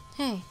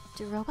 Hey,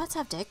 do robots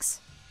have dicks?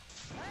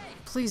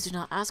 Please do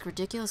not ask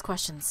ridiculous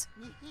questions.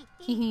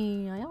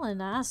 Hehe, I only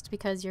asked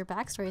because your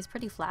backstory is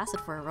pretty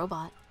flaccid for a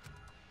robot.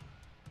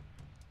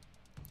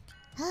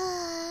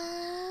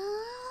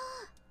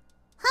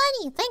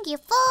 Honey, thank you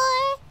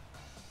for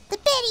the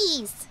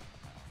biddies!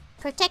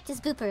 Protect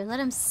his booper. Let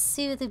him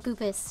sue the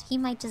boopus. He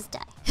might just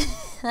die.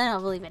 I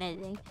don't believe in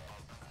anything.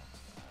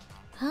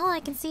 Well, I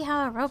can see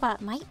how a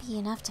robot might be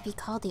enough to be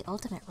called the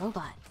ultimate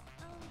robot.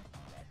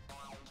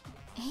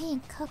 Hey,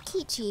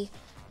 Kokichi,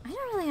 I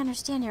don't really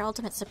understand your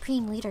ultimate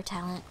supreme leader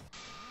talent.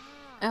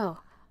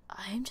 Oh,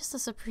 I'm just the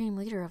supreme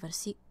leader of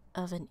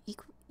an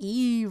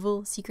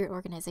evil secret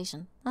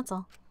organization. That's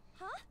all.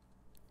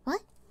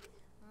 What?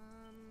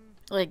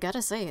 I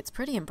gotta say, it's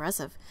pretty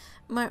impressive.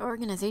 My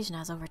organization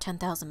has over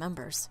 10,000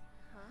 members.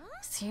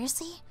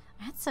 Seriously?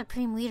 That's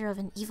supreme leader of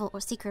an evil or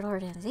secret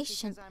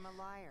organization. Because I'm a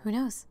liar. Who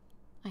knows?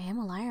 I am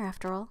a liar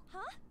after all.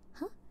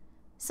 Huh?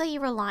 So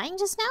you were lying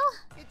just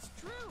now? It's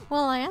true.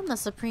 Well, I am the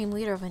supreme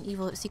leader of an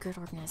evil secret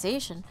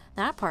organization.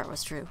 That part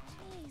was true.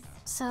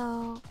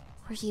 So,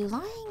 were you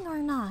lying or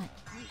not?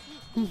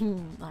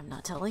 I'm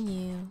not telling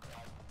you.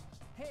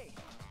 Hey.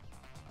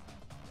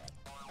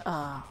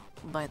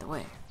 By the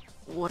way,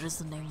 what is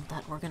the name of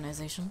that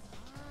organization?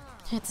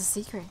 It's a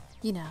secret,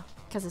 you know,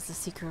 because it's a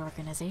secret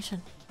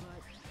organization.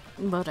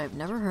 But I've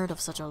never heard of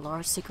such a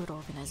large secret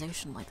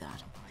organization like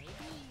that.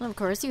 Of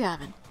course you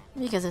haven't,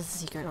 because it's a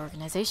secret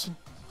organization.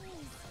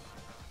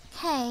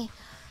 Hey,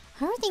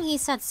 everything he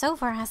said so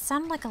far has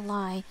sounded like a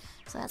lie,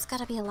 so that's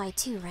gotta be a lie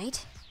too,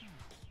 right?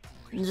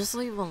 Just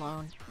leave him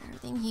alone.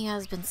 Everything he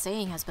has been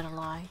saying has been a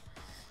lie.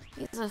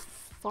 He's a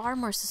far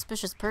more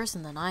suspicious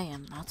person than I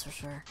am, that's for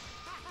sure.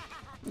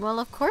 Well,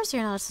 of course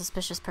you're not a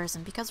suspicious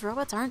person, because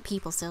robots aren't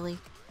people, silly.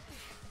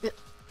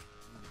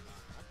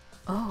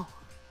 Oh,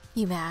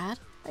 you mad?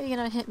 Are you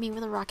gonna hit me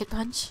with a rocket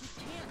punch?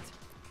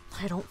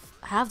 I don't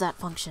have that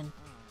function.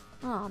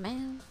 Aw,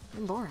 man,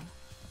 I'm boring.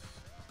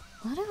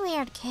 What a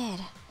weird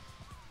kid.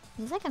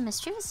 He's like a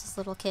mischievous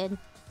little kid.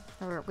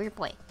 Or a weird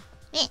boy.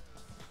 Eh.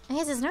 I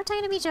guess there's no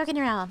time to be joking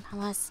around,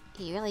 unless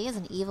he really is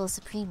an evil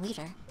supreme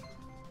leader.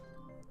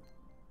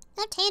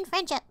 Obtain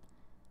friendship.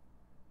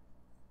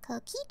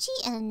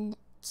 Kokichi and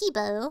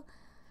Kibo.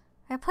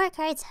 Report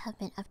cards have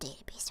been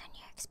updated based on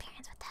your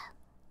experience with them.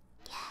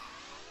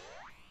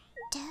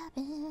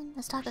 dabbing.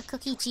 Let's talk to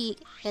Cookie Cheek,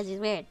 because he's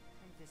weird.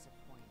 I'm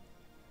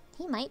disappointed.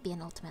 He might be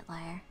an ultimate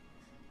liar.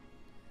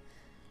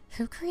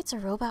 Who creates a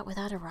robot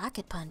without a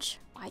rocket punch?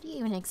 Why do you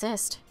even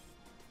exist?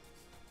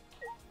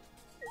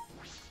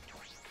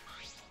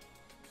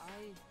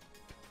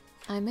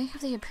 I may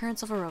have the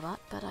appearance of a robot,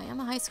 but I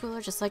am a high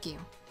schooler just like you.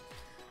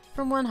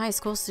 From one high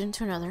school student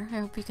to another,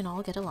 I hope we can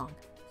all get along.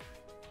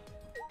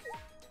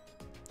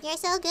 You're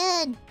so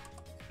good!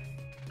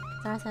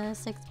 Zarth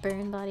 6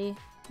 burn body.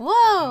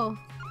 Whoa!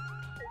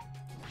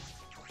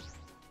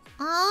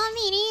 Aw,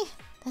 Meanie!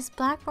 This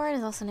blackboard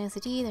is also an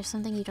LCD. There's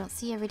something you don't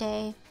see every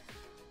day.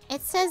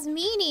 It says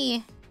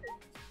Meanie!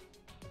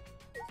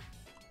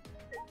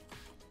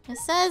 It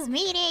says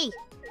Meanie!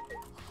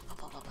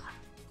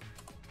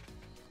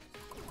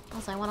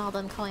 Also, I want all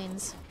them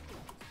coins.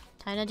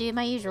 Time to do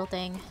my usual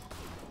thing.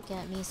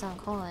 Get me some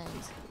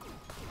coins.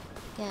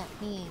 Get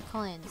me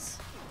coins.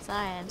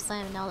 Sorry, I'm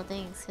slamming all the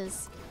things,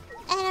 because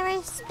I don't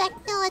respect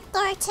no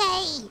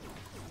authority!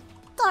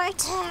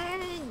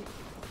 Authority!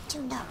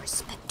 Do not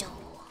respect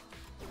all.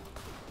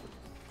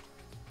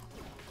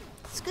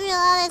 Screw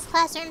all this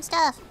classroom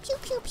stuff! Pew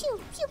pew pew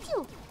pew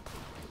pew!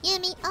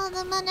 Give me all the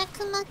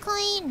Monokuma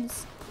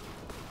coins!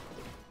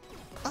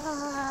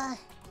 Ugh.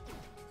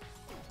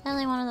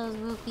 Definitely one of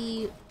those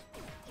whoopee,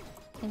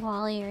 like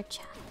Wally or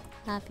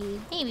Happy.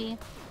 Maybe.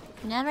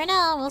 You never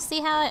know. We'll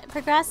see how it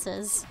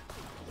progresses.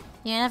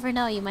 You never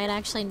know. You might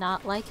actually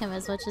not like him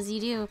as much as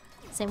you do.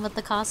 Same with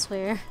the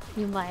cosplayer.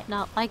 You might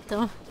not like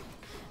them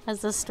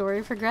as the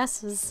story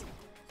progresses.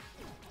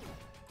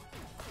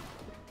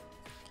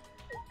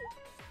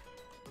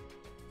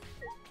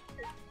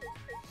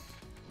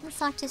 Let's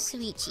talk to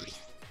Suichi.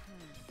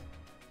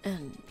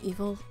 An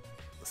evil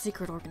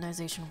secret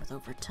organization with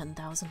over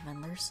 10,000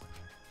 members.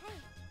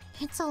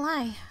 It's a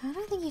lie. I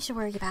don't think you should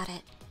worry about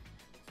it.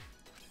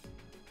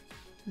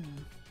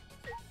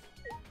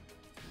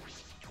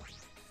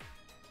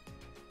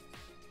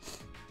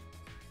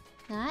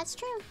 That's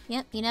true.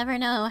 Yep, you never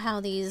know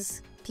how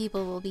these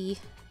people will be.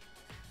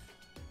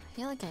 I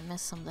feel like I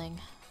missed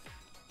something.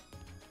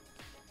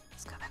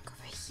 Let's go back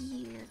over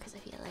here, because I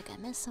feel like I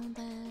missed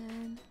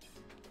something.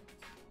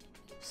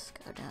 Let's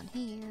go down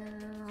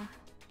here.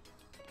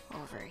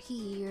 Over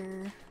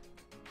here.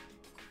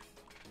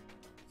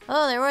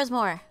 Oh, there was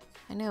more.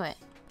 I knew it.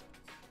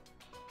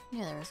 I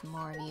knew there was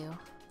more of you.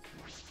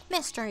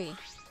 Mystery!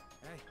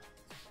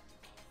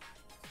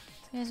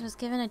 So guys was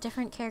given a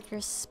different character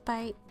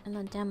sprite in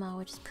the demo,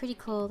 which is pretty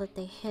cool that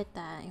they hit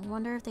that. I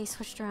wonder if they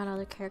switched around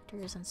other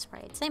characters and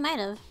sprites. They might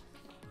have.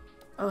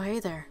 Oh, hey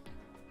there.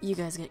 You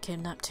guys get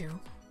kidnapped too?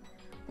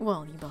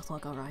 Well, you both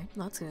look alright.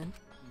 That's good.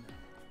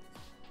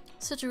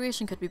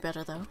 Situation could be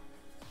better though.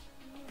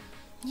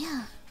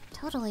 Yeah,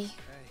 totally.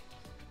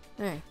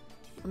 Hey,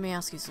 let me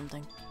ask you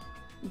something.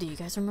 Do you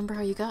guys remember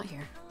how you got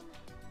here?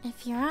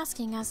 If you're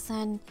asking us,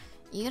 then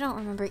you don't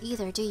remember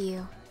either, do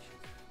you?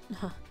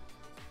 Huh.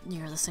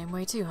 You're the same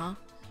way too, huh?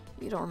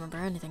 You don't remember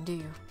anything, do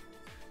you?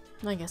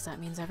 I guess that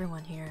means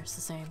everyone here is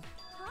the same.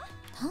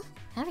 Huh?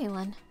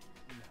 Everyone?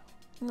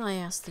 I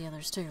asked the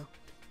others too.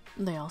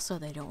 They all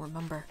said they don't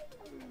remember.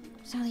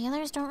 So the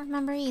others don't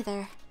remember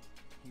either.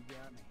 You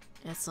got me.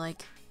 It's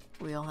like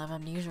we all have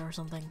amnesia or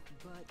something.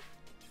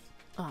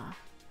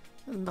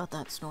 But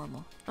that's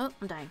normal. Oh,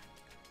 I'm dying.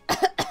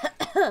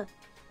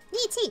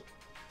 E.T.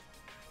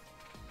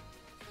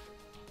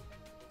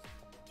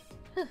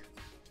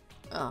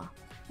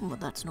 But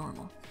that's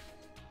normal.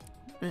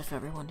 If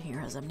everyone here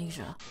has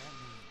amnesia.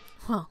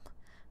 Well,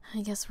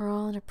 I guess we're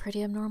all in a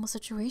pretty abnormal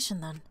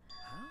situation then.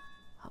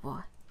 Oh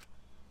boy.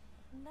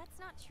 That's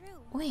not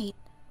true. Wait,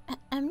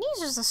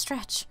 amnesia's a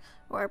stretch.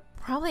 We're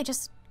probably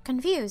just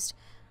confused.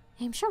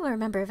 I'm sure we'll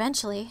remember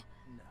eventually.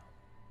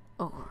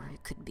 Or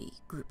it could be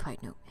group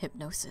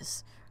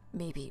hypnosis.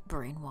 Maybe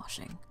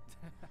brainwashing.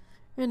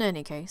 In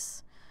any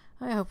case,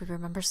 I hope we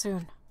remember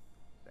soon.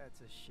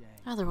 That's a shame.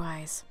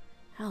 Otherwise,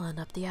 I'll end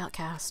up the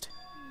outcast.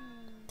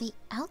 The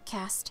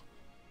outcast?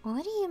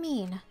 What do you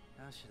mean?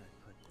 How should I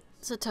put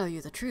this? To tell you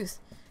the truth,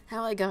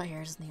 how I got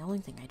here is the only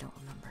thing I don't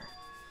remember.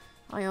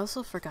 I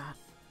also forgot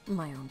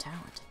my own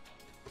talent.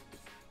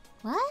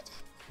 What?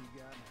 You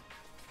got me.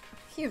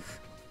 Phew.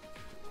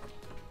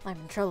 I'm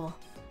in trouble.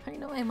 I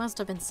know I must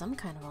have been some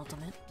kind of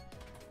ultimate.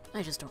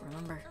 I just don't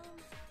remember.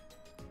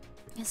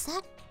 Is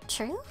that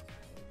true?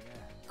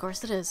 Of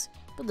course it is.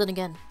 But then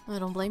again, I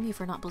don't blame you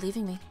for not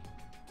believing me.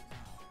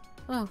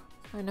 Oh,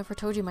 I never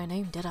told you my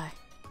name, did I?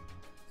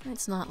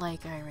 It's not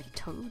like I already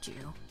told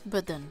you.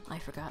 But then I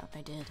forgot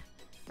I did.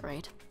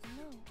 Right?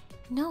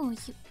 No, you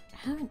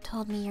haven't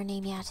told me your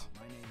name yet.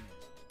 My name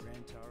is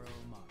Rantaro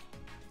Amano.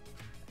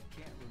 I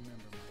can't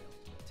remember my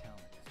ultimate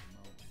talent at the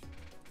moment.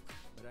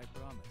 But I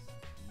promise,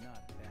 I'm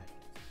not a bad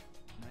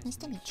guy. Nice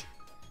to meet you.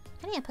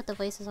 How do you put the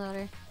voices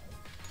order?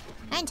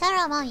 I'm Taro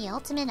Amagi,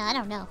 ultimate, I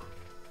don't know.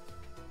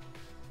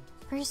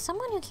 For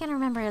someone who can't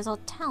remember his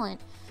old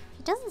talent,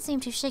 he doesn't seem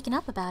too shaken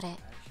up about it.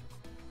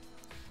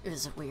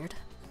 Is it weird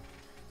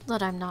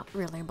that I'm not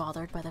really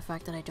bothered by the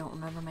fact that I don't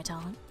remember my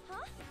talent?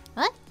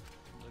 What?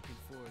 Looking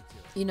forward to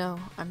it. You know,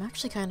 I'm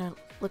actually kind of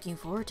looking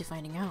forward to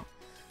finding out.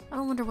 I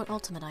wonder what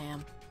ultimate I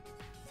am.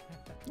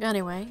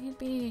 Anyway, it'd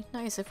be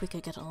nice if we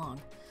could get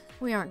along.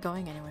 We aren't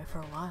going anywhere for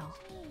a while.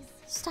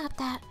 Stop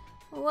that.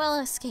 We'll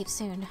escape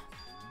soon.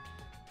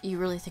 You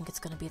really think it's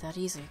gonna be that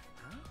easy?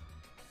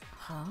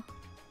 Huh?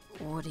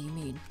 What do you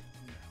mean?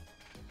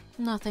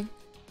 Nothing.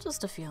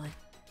 Just a feeling.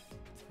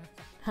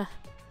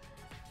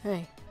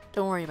 Hey,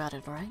 don't worry about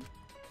it, alright?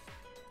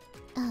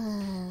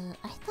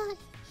 I thought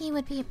he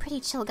would be a pretty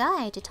chill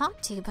guy to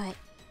talk to, but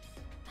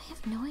I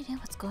have no idea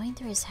what's going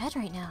through his head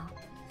right now.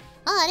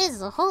 Oh, it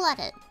is a whole lot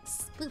of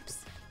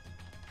spoops.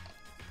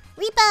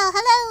 Repo,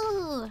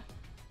 hello!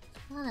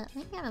 Hold up,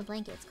 maybe I have a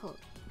blanket, it's cold.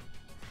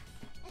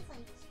 It's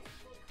like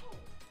strictly cold.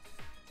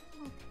 I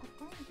have like a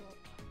blanket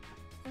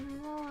for my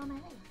roll on my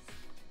legs.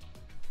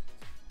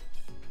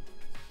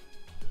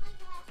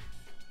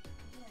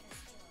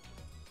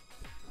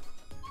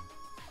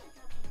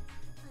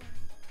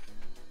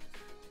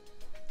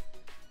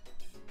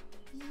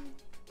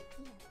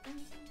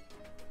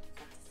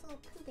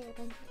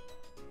 Blanket.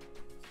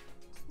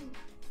 Just need to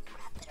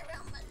wrap it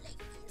around my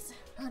legs.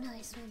 Oh no,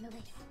 I swam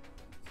away.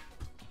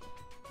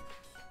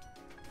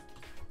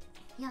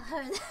 Y'all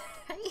heard that,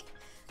 right?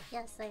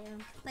 Yes, I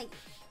am. Like,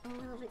 a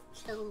little bit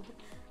chilled.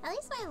 At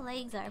least my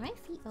legs are. My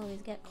feet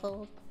always get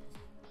cold.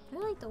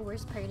 They're like the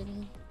worst part of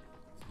me.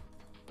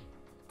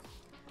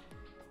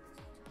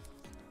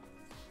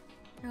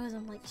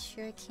 Frozen like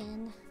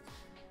shuriken.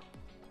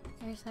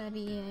 There's gotta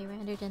be a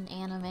rendered in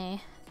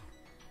anime.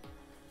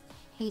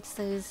 Hates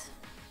those.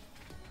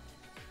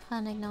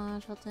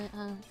 Unacknowledged what the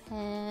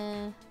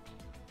okay.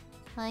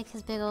 I like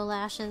his big old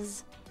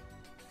lashes.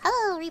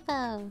 Hello,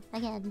 Repo!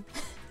 Again.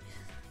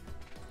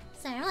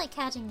 Sorry, I'm like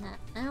catching that.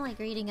 I'm like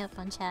reading up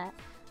on chat.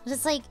 I'm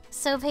just like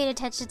so paid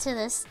attention to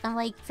this. I'm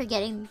like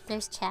forgetting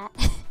there's chat.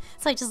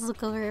 So I just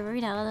look over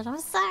every now and then. I'm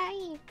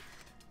sorry!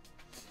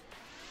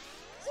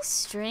 He's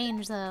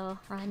strange though,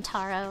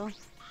 Rantaro.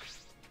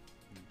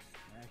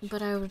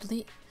 But I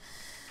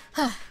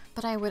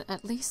would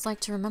at least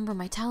like to remember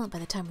my talent by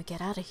the time we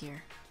get out of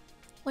here.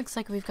 Looks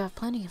like we've got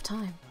plenty of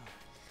time.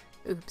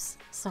 Oops,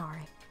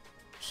 sorry.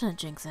 Shouldn't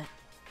jinx it.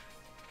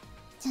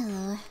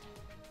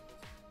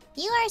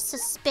 You are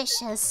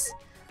suspicious.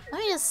 Let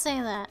me just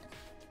say that.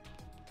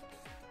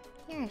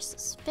 You're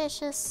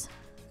suspicious.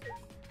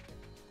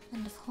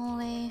 End of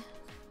hallway.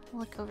 I'll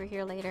look over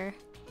here later.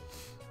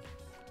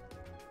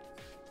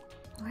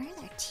 Why are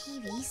there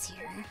TVs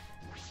here?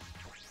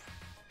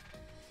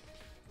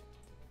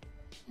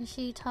 Did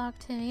she talk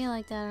to me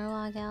like that or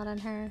log out on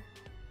her?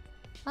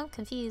 I'm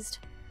confused.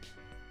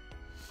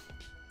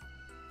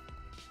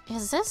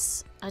 Is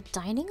this a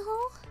dining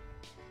hall?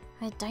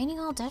 A dining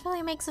hall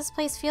definitely makes this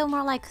place feel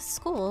more like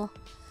school.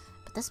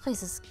 But this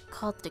place is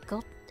called the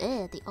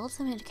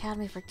Ultimate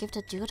Academy for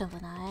Gifted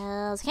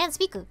Juveniles. Can't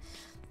speak.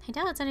 I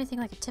doubt it's anything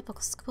like a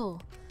typical school.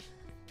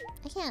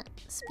 I can't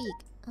speak.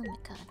 Oh my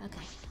god,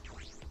 okay.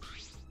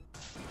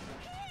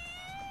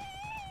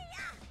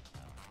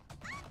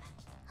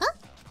 Huh?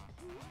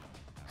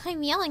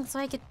 I'm yelling so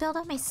I could build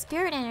up my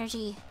spirit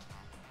energy.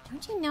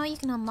 Don't you know you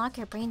can unlock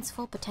your brain's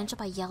full potential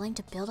by yelling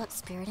to build up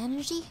spirit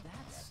energy?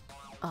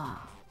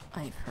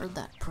 I've heard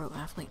that pro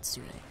athletes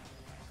do it.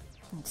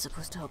 It's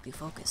supposed to help you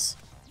focus.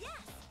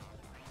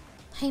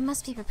 I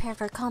must be prepared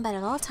for combat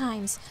at all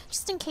times,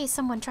 just in case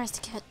someone tries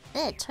to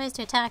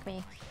attack me.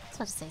 I was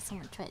about to say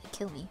someone tried to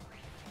kill me.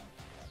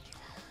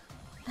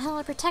 I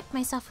will protect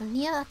myself with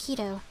Neo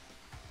Aikido.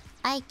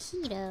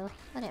 Aikido,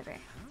 whatever.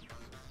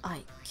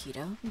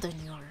 Aikido? Then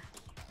you're...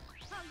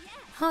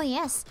 Oh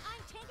yes.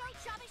 I'm Tango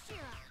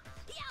Chabashira.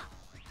 Yeah,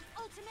 the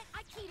ultimate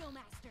Aikido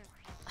master.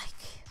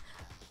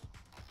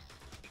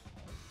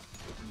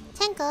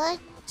 Tenko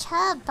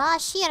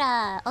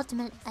Chabashira,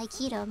 ultimate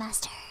Aikido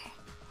master.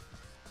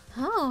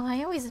 Oh,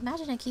 I always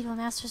imagined Aikido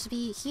masters to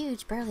be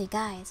huge, burly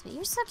guys, but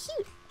you're so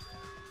cute.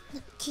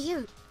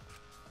 Cute.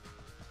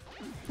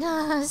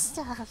 No,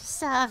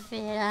 stop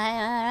it.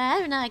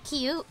 I'm not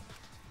cute.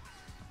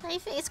 My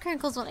face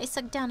crinkles when I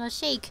suck down a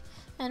shake,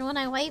 and when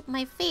I wipe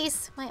my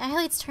face, my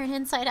eyelids turn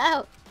inside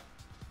out.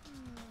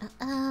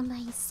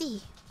 I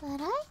see. But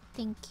I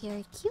think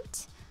you're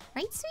cute.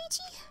 Right,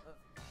 Suichi?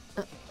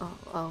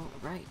 Oh,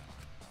 right.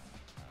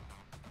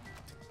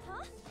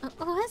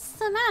 What's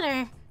the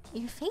matter?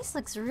 Your face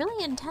looks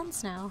really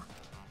intense now.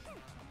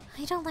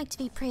 I don't like to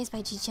be praised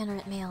by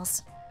degenerate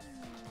males.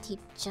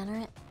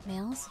 Degenerate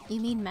males?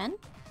 You mean men?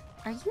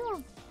 Are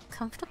you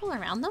uncomfortable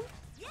around them?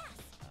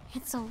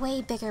 It's a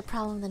way bigger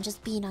problem than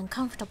just being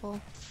uncomfortable.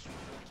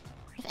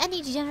 If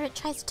any degenerate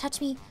tries to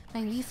touch me,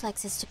 my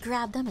reflex is to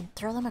grab them and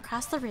throw them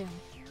across the room.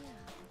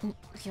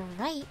 You're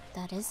right,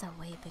 that is a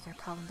way bigger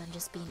problem than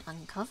just being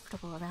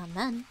uncomfortable around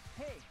men.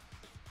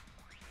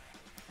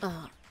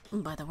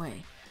 By the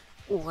way,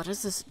 what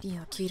is this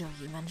Neo-Aikido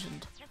you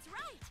mentioned?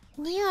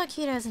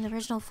 Neo-Aikido is an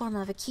original form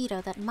of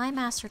Aikido that my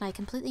master and I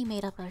completely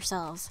made up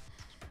ourselves.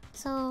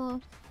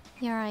 So,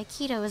 your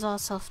Aikido is all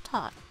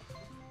self-taught.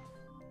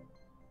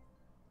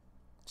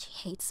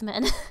 She hates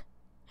men.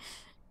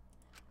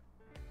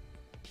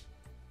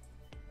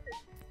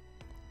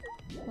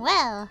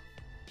 Well.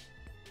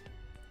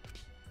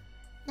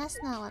 That's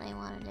not what I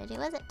wanted to do.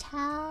 Was it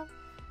tab?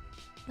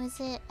 Was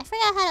it... I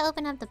forgot how to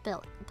open up the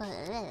book. But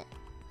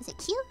was it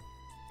Q?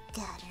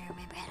 God, I don't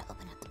remember how to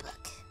open up the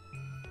book.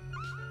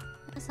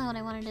 That's not what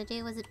I wanted to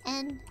do. Was it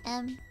N,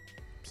 M,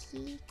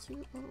 P,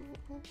 Q, O,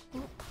 O,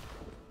 O?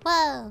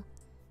 Whoa!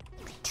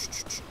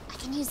 I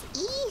can use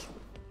E?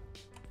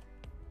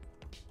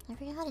 I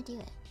forgot how to do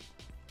it.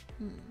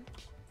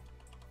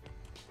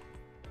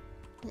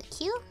 Was it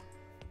Q?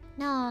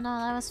 No,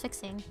 that was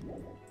fixing.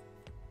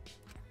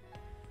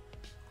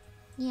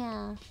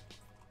 Yeah.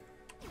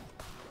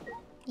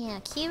 Yeah,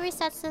 Q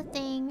resets the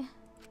thing.